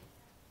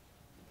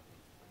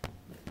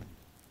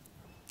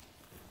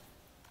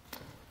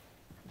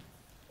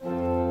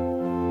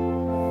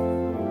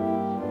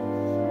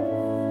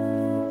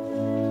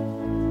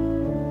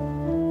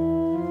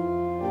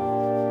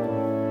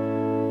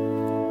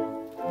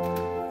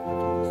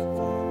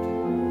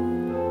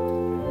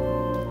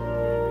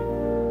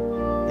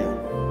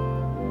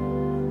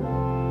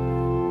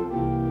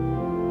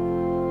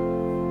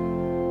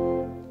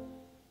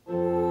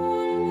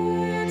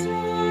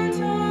 Little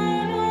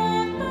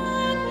town of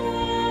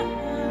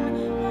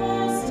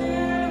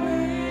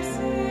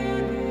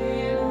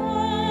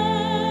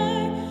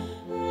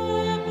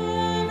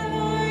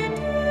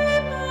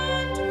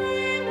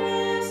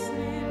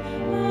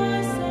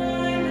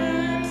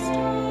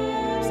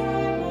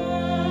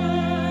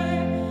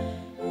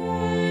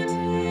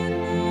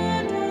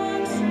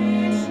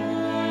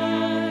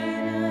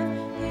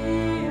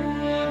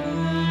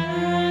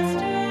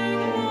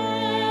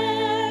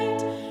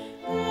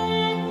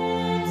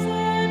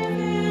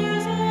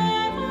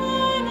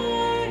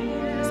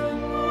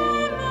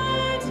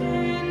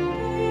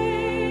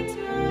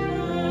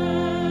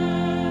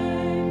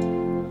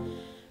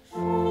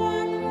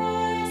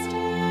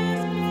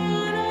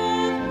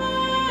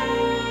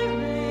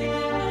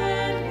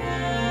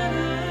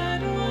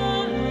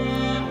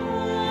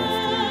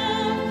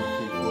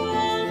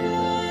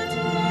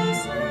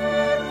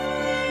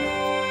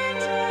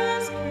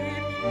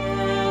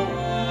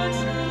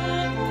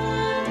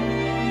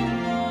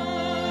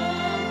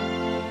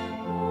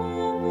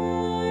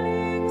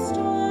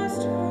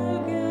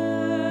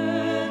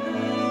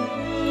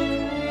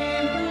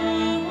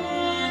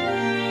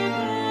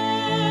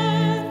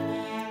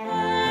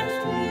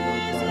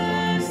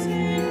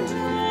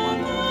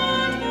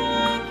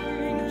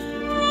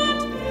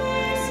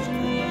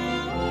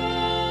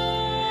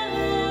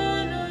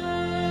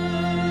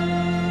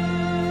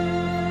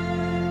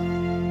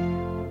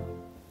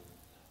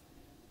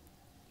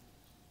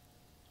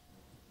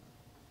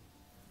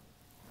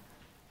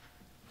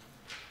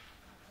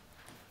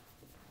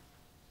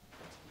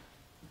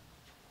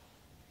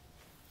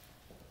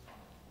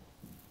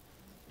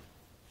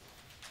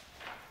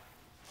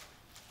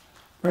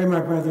Pray,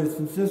 my brothers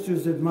and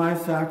sisters, that my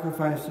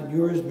sacrifice and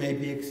yours may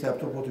be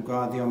acceptable to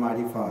God the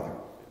Almighty Father.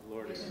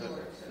 Lord, accept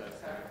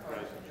that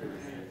sacrifice at your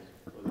hands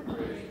for the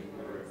praise and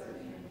glory of his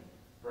name,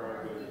 for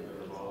our good and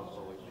good of all his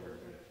holy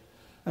church.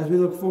 As we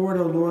look forward,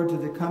 O Lord, to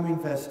the coming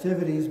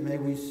festivities, may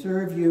we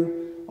serve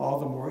you all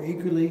the more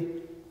eagerly,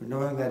 for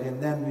knowing that in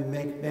them we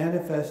make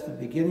manifest the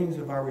beginnings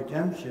of our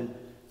redemption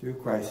through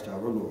Christ our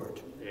Lord.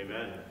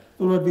 Amen.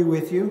 The Lord be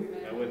with you.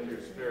 And with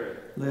your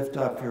spirit. Lift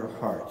up your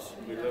hearts.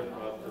 We lift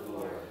up to the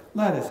Lord.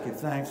 Let us give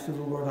thanks to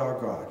the Lord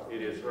our God.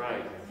 It is right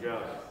and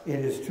just. It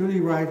is truly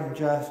right and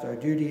just, our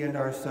duty and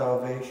our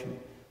salvation,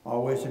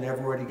 always and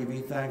everywhere to give you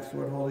thanks,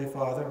 Lord, Holy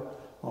Father,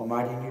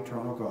 Almighty and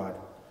eternal God.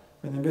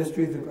 For the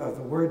mystery of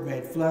the Word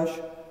made flesh,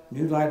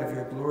 new light of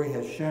your glory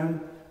has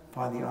shone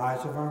upon the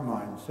eyes of our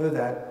minds, so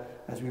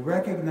that, as we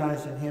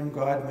recognize in him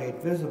God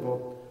made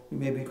visible, we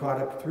may be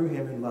caught up through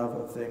him in love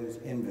of things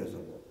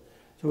invisible.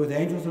 So with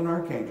angels and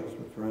archangels,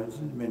 with thrones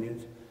and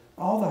dominions,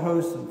 all the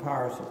hosts and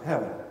powers of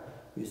heaven,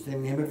 we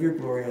sing the hymn of your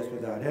glory as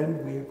without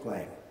end we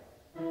acclaim.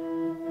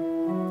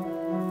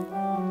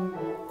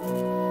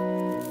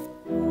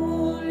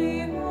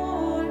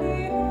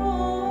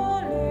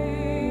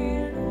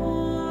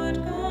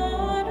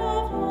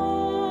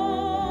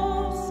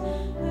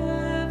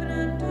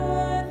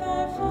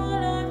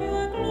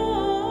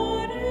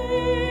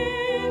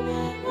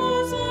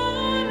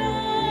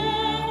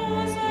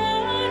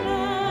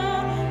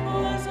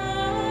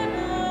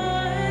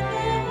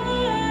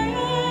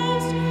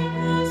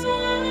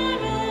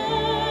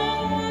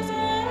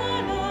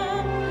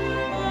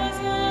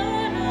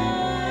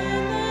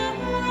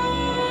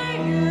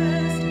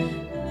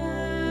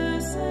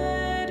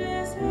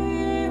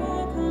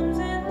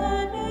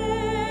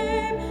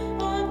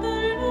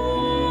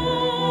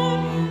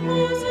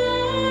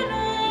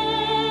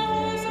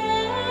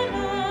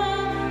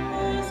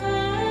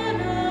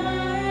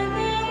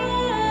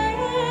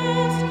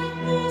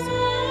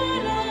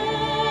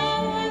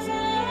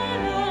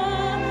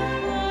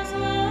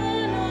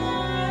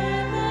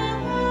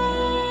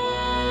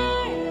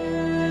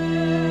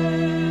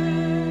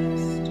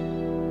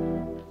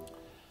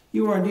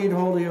 You are indeed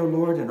holy, O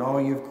Lord, and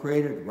all you have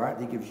created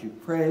rightly gives you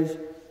praise.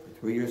 For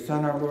through your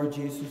Son, our Lord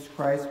Jesus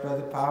Christ, by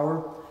the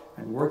power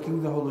and working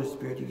of the Holy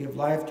Spirit, you give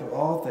life to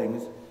all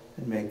things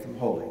and make them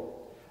holy.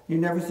 You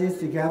never cease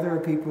to gather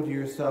a people to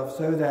yourself,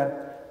 so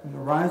that from the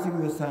rising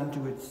of the sun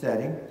to its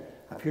setting,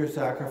 a pure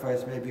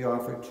sacrifice may be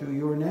offered to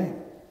your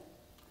name.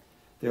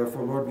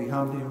 Therefore, Lord, we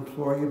humbly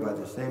implore you, by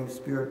the same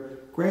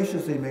Spirit,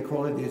 graciously make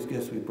holy these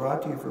gifts we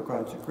brought to you for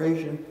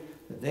consecration,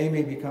 that they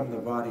may become the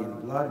body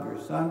and blood of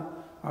your Son,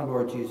 our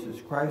Lord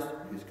Jesus Christ.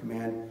 At his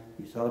command,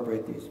 we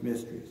celebrate these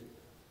mysteries.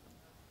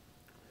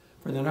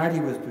 For the night he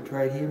was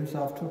betrayed, he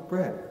himself took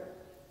bread.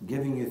 And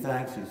giving you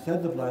thanks, he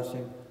said the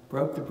blessing,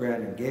 broke the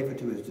bread, and gave it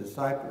to his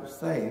disciples,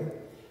 saying,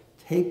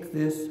 "Take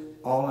this,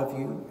 all of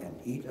you, and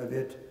eat of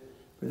it,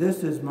 for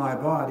this is my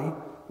body,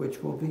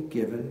 which will be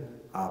given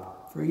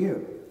up for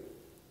you."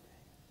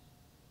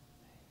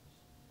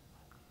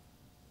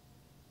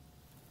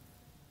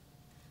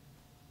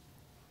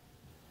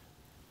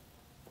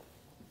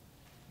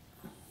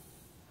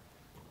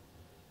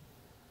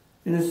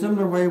 In a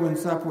similar way, when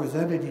supper was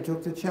ended, he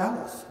took the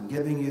chalice, and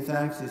giving you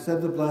thanks, he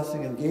said the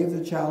blessing, and gave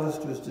the chalice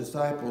to his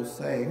disciples,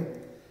 saying,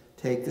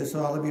 "Take this,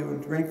 all of you,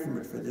 and drink from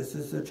it, for this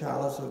is the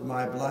chalice of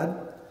my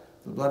blood,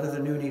 the blood of the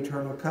new and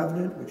eternal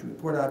covenant, which we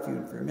poured out for you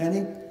and for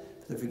many,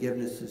 for the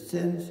forgiveness of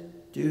sins.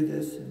 Do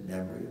this in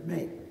memory of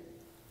me."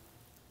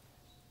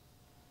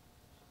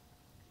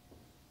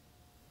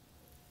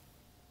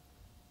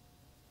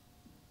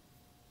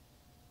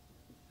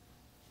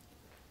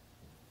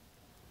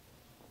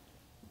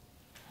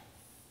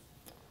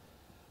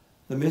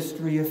 The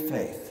mystery of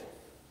faith.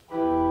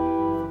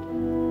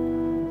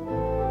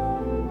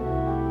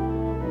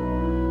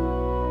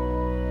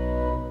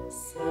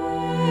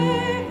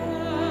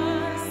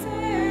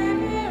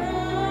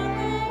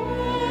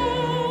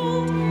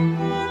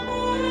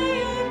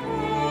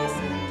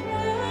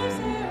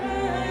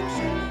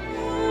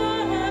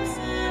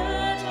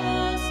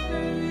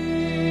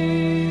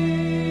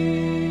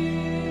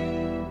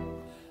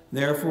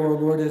 Therefore, O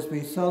Lord, as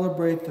we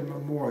celebrate the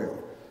memorial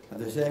of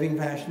the saving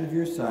passion of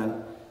your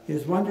Son,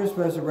 his wondrous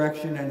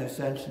resurrection and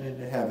ascension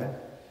into heaven,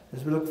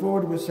 as we look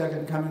forward to his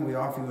second coming, we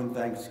offer you in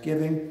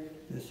thanksgiving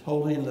this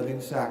holy and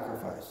living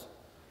sacrifice.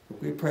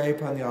 Look, we pray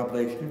upon the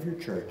oblation of your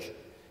church,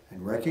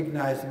 and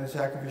recognizing the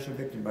sacrificial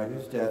victim by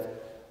whose death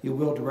you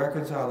will to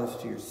reconcile us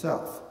to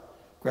yourself.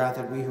 Grant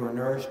that we who are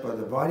nourished by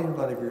the body and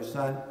blood of your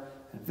Son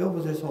and filled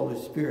with his Holy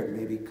Spirit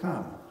may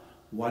become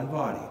one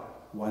body,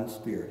 one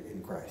spirit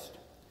in Christ.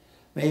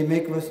 May he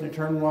make of us an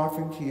eternal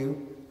offering to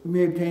you, who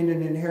may obtain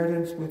an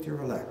inheritance with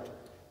your elect,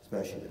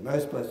 especially the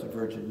most blessed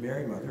Virgin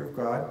Mary, Mother of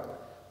God,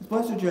 with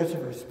blessed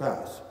Joseph, her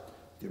spouse,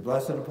 with your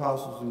blessed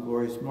apostles and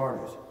glorious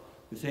martyrs,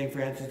 with St.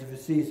 Francis of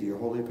Assisi, your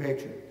holy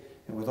patron,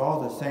 and with all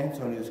the saints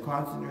on whose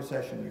constant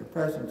intercession in your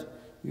presence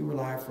we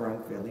rely for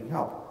unfailing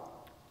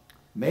help.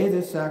 May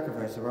this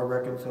sacrifice of our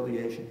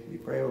reconciliation, we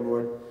pray, O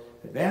Lord,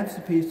 advance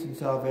the peace and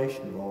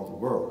salvation of all the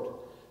world.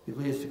 be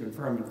pleased to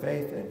confirm in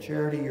faith and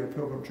charity your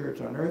pilgrim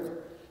church on earth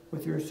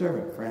with your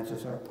servant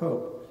Francis our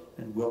Pope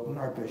and Wilton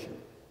our Bishop,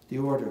 the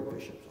order of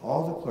bishops,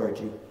 all the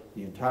clergy,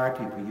 the entire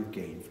people you've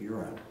gained for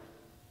your own.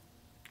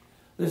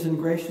 Listen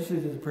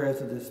graciously to the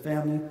prayers of this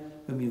family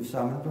whom you've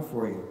summoned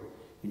before you.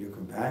 In your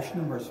compassion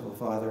and merciful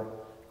Father,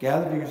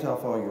 gather to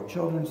yourself all your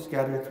children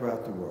scattered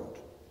throughout the world.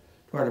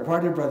 To our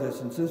departed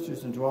brothers and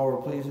sisters and to all who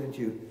are pleasing to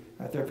you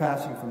at their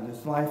passing from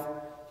this life,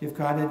 give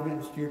kind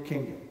admittance to your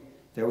kingdom.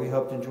 There we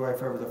hope to enjoy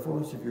forever the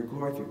fullness of your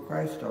glory through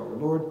Christ our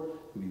Lord,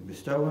 whom you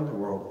bestow on the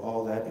world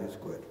all that is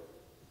good.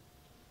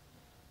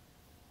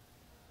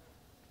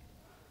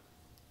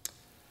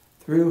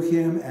 Through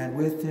him and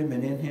with him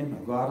and in him,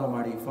 O God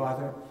Almighty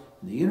Father,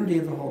 in the unity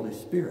of the Holy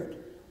Spirit,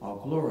 all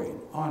glory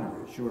and honor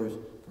is yours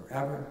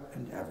forever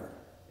and ever.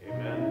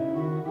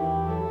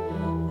 Amen.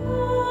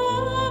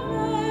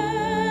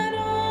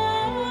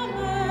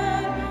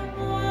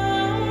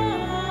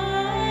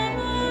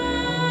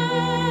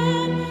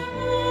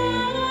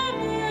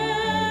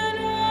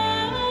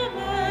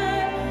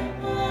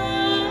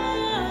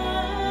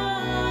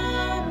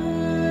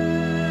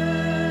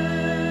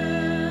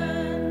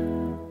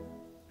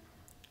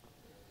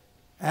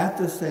 At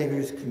the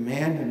Savior's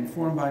command,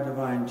 informed by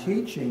divine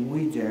teaching,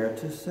 we dare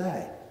to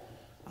say,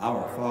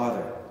 Our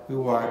Father,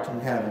 who art in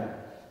heaven,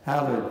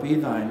 hallowed be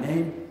thy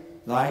name.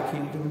 Thy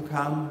kingdom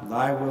come,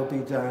 thy will be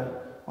done,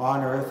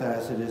 on earth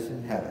as it is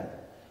in heaven.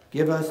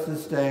 Give us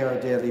this day our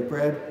daily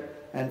bread,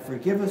 and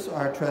forgive us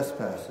our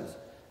trespasses,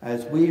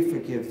 as we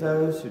forgive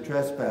those who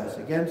trespass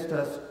against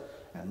us.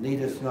 And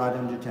lead us not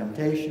into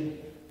temptation,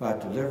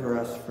 but deliver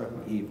us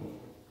from evil.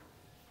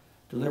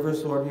 Deliver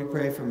us, Lord, we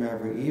pray, from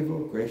every evil.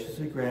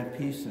 Graciously grant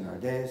peace in our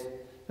days,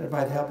 that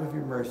by the help of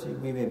your mercy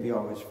we may be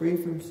always free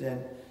from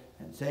sin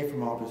and safe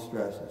from all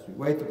distress, as we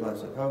wait the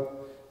blessed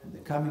hope and the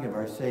coming of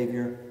our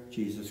Savior,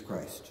 Jesus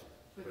Christ.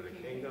 For the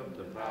kingdom,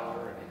 the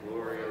power, and the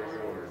glory are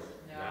yours,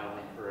 now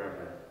and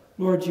forever.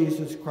 Lord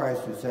Jesus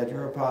Christ, who said to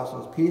your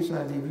apostles, Peace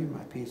I leave you,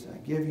 my peace I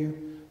give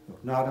you,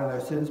 look not on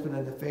our sins, but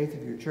on the faith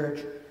of your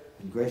church,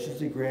 and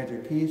graciously grant her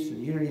peace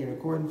and unity in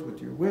accordance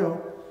with your will,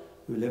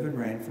 who live and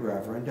reign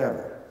forever and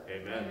ever.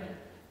 Amen.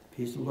 The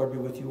peace of the Lord be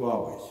with you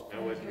always.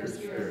 And with your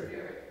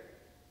spirit.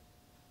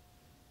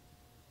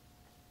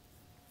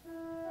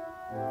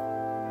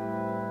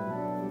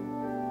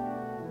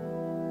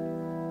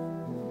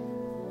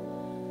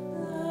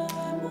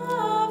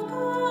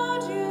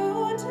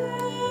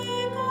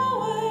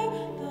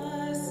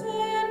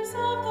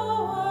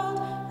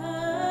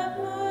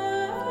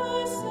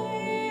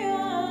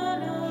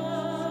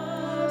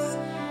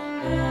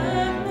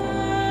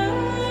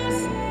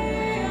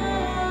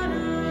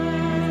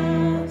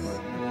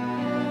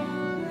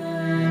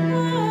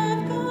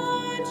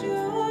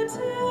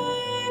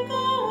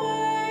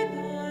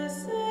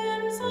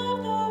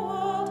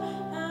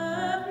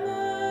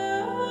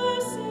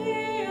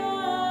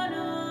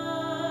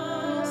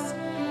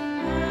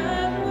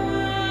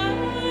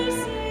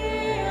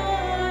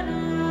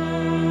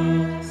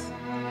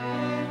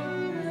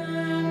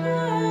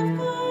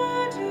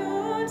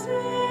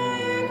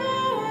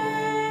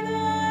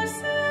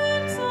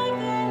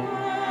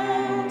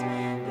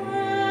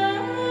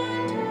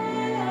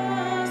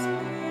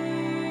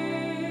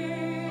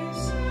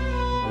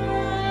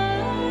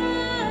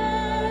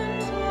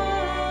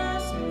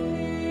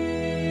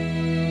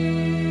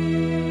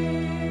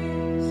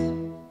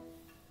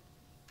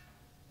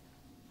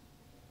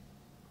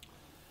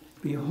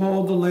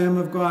 Behold the Lamb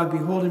of God,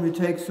 behold him who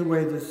takes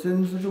away the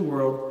sins of the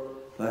world.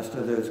 Blessed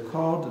are those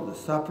called to the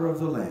supper of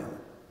the Lamb.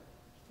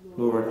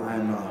 Lord, I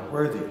am not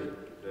worthy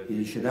that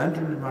you should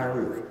enter into my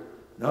roof,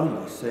 but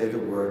only say the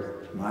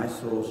word, my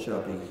soul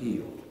shall be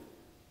healed.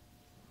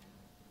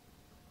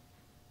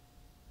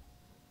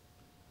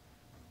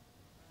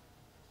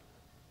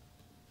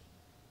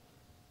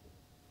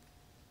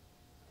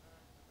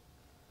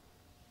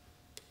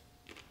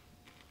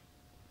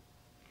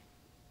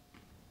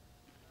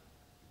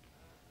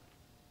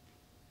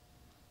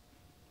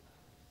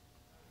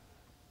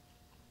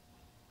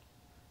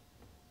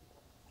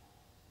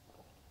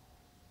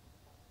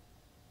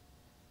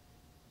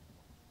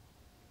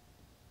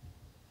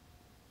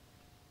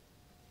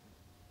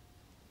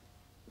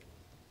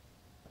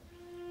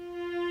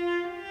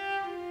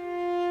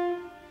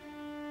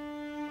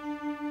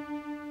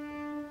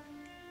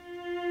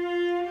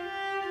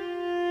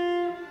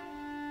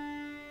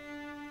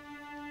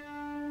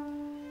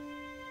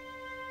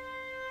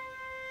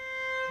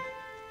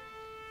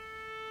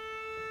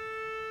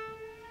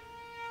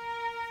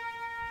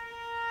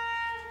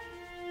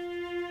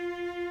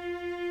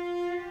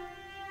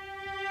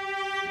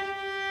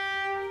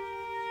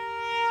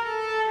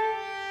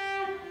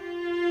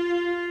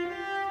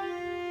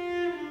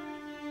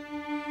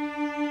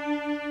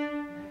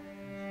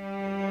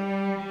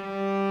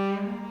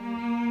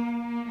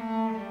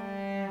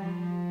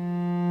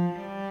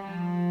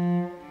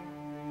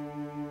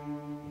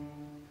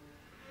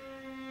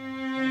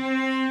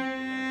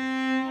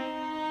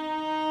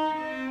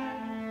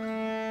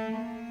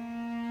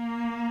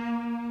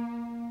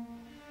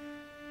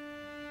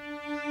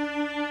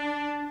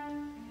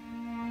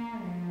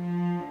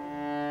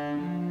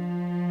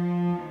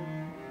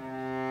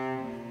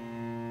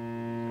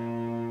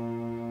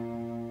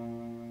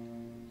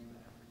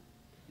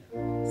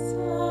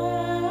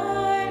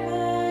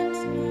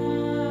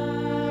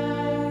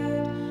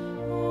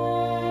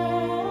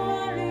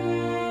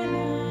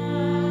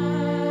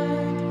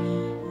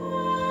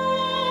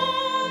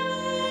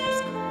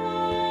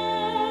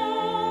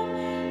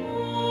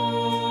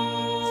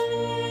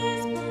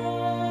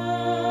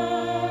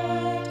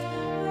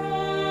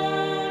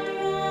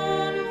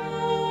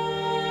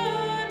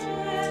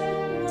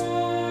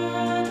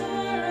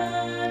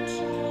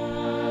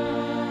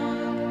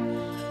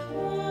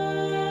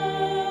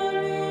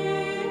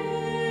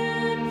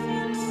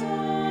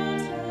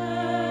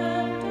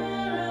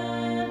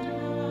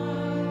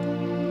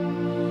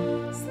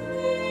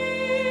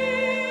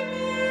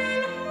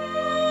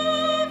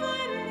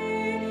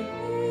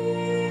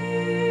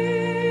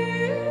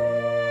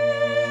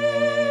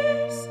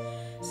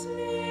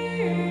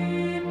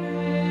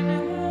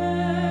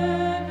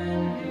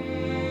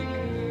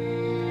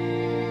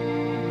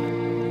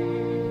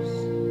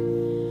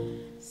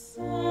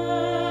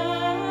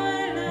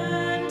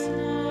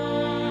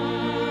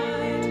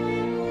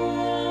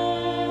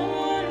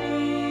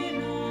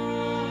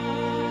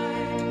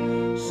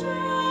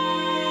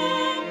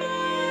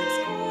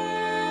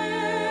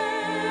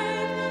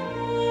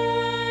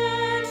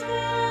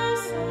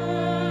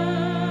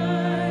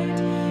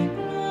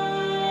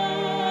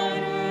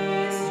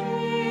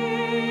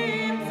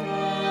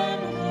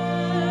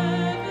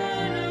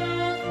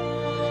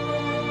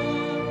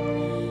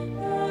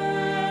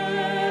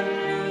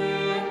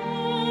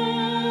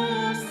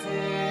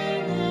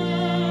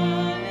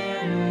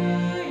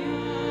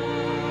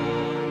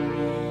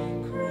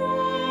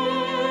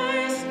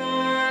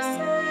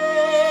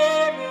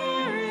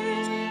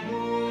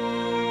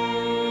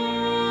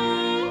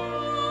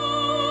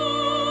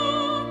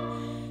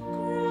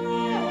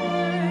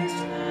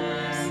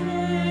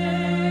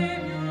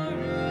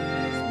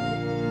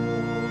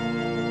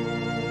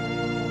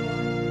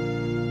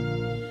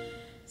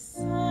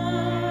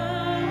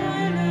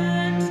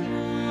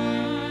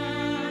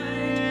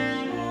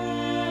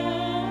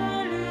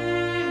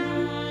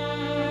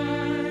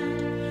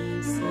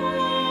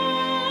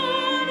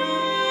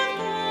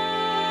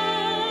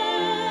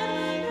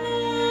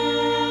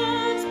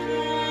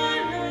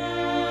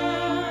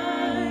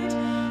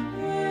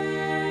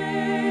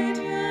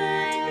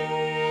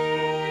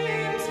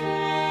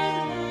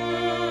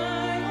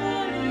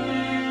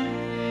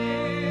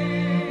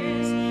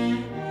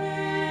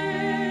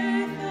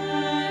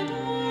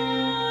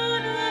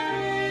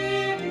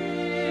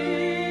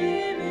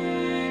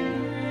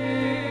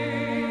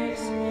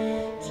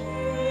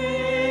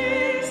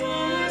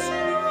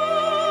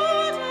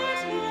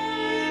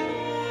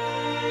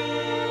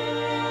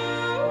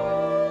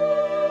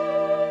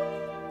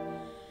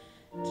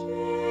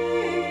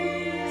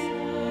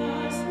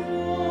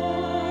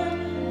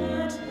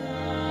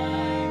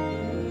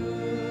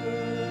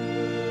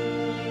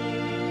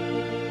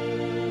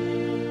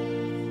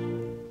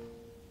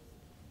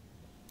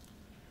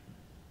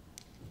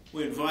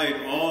 We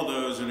invite all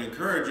those and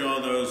encourage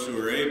all those who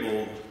are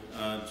able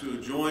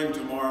to join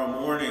tomorrow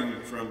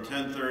morning from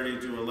 10:30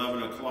 to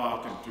 11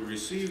 o'clock and to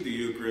receive the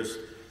Eucharist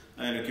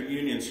and a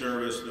communion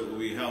service that will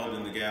be held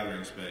in the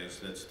gathering space.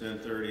 That's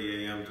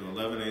 10:30 a.m. to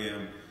 11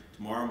 a.m.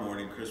 tomorrow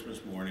morning, Christmas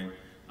morning,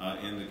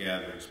 in the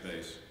gathering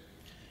space.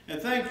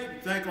 And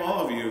thank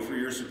all of you for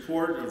your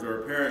support of our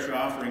parish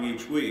offering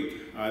each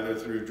week, either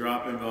through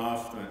dropping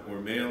off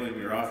or mailing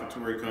your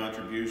offertory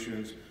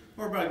contributions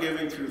or by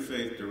giving through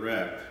Faith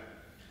Direct.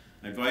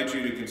 I invite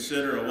you to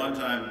consider a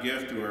one-time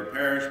gift to our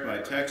parish by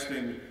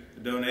texting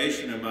the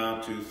donation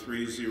amount to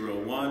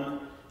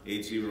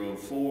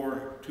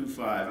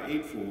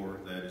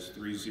 301-804-2584. That is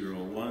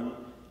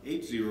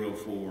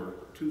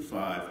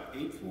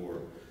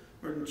 301-804-2584.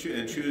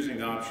 And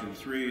choosing option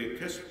 3, a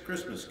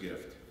Christmas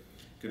gift.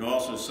 You can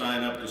also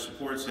sign up to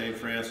support St.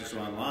 Francis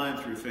online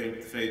through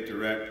Faith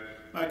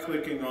Direct by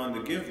clicking on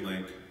the Give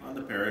link on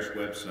the parish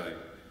website,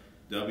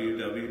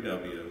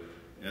 www.sfa.dw.org.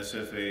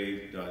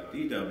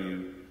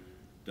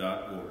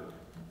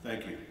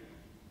 Thank you.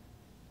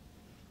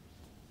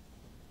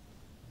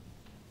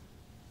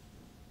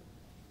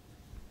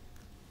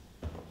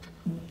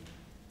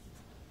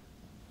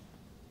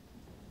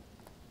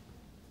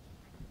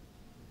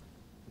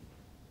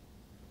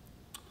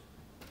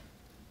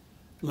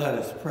 Let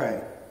us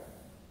pray.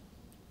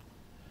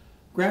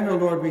 Grant, O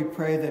Lord, we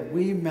pray that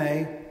we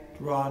may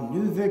draw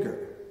new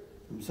vigor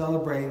from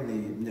celebrating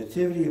the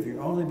nativity of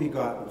your only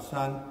begotten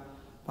Son,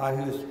 by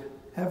whose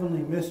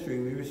heavenly mystery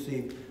we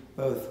receive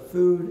both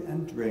food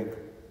and drink,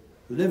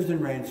 who lives and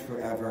reigns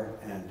forever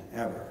and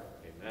ever.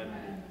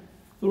 Amen.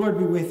 The Lord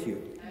be with you.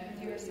 And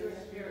with your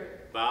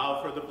spirit.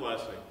 Bow for the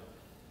blessing.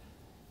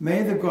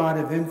 May the God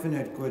of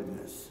infinite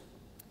goodness,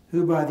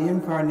 who by the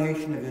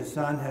incarnation of his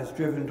Son has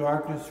driven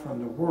darkness from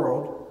the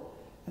world,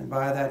 and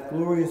by that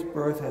glorious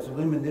birth has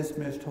illumined this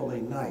most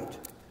holy night,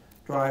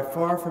 drive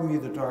far from you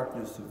the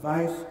darkness of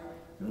vice,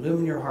 and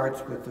illumine your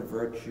hearts with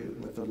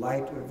the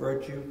light of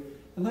virtue,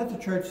 and let the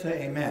church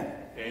say amen.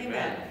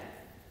 Amen.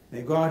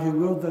 May God, who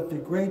willed that the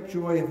great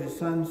joy of his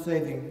Son's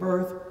saving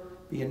birth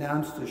be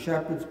announced to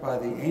shepherds by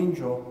the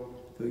angel,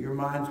 fill your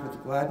minds with the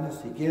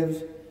gladness he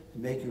gives,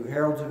 and make you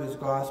heralds of his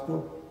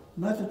gospel,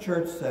 and let the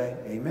church say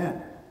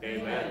amen.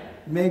 Amen.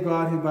 May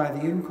God, who by the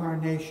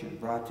incarnation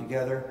brought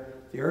together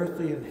the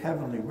earthly and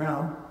heavenly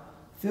realm,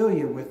 fill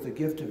you with the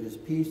gift of his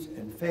peace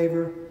and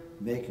favor,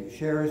 make you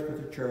sharers with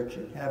the church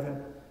in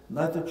heaven, and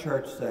let the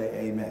church say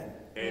amen.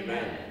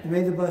 Amen. And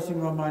may the blessing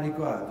of Almighty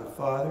God, the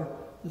Father,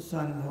 the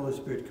Son, and the Holy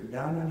Spirit come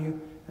down on you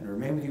and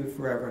remain with you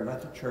forever, and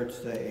let the church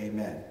say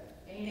amen.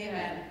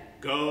 Amen.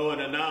 Go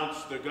and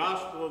announce the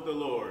gospel of the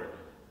Lord.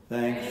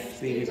 Thanks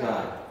be to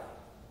God.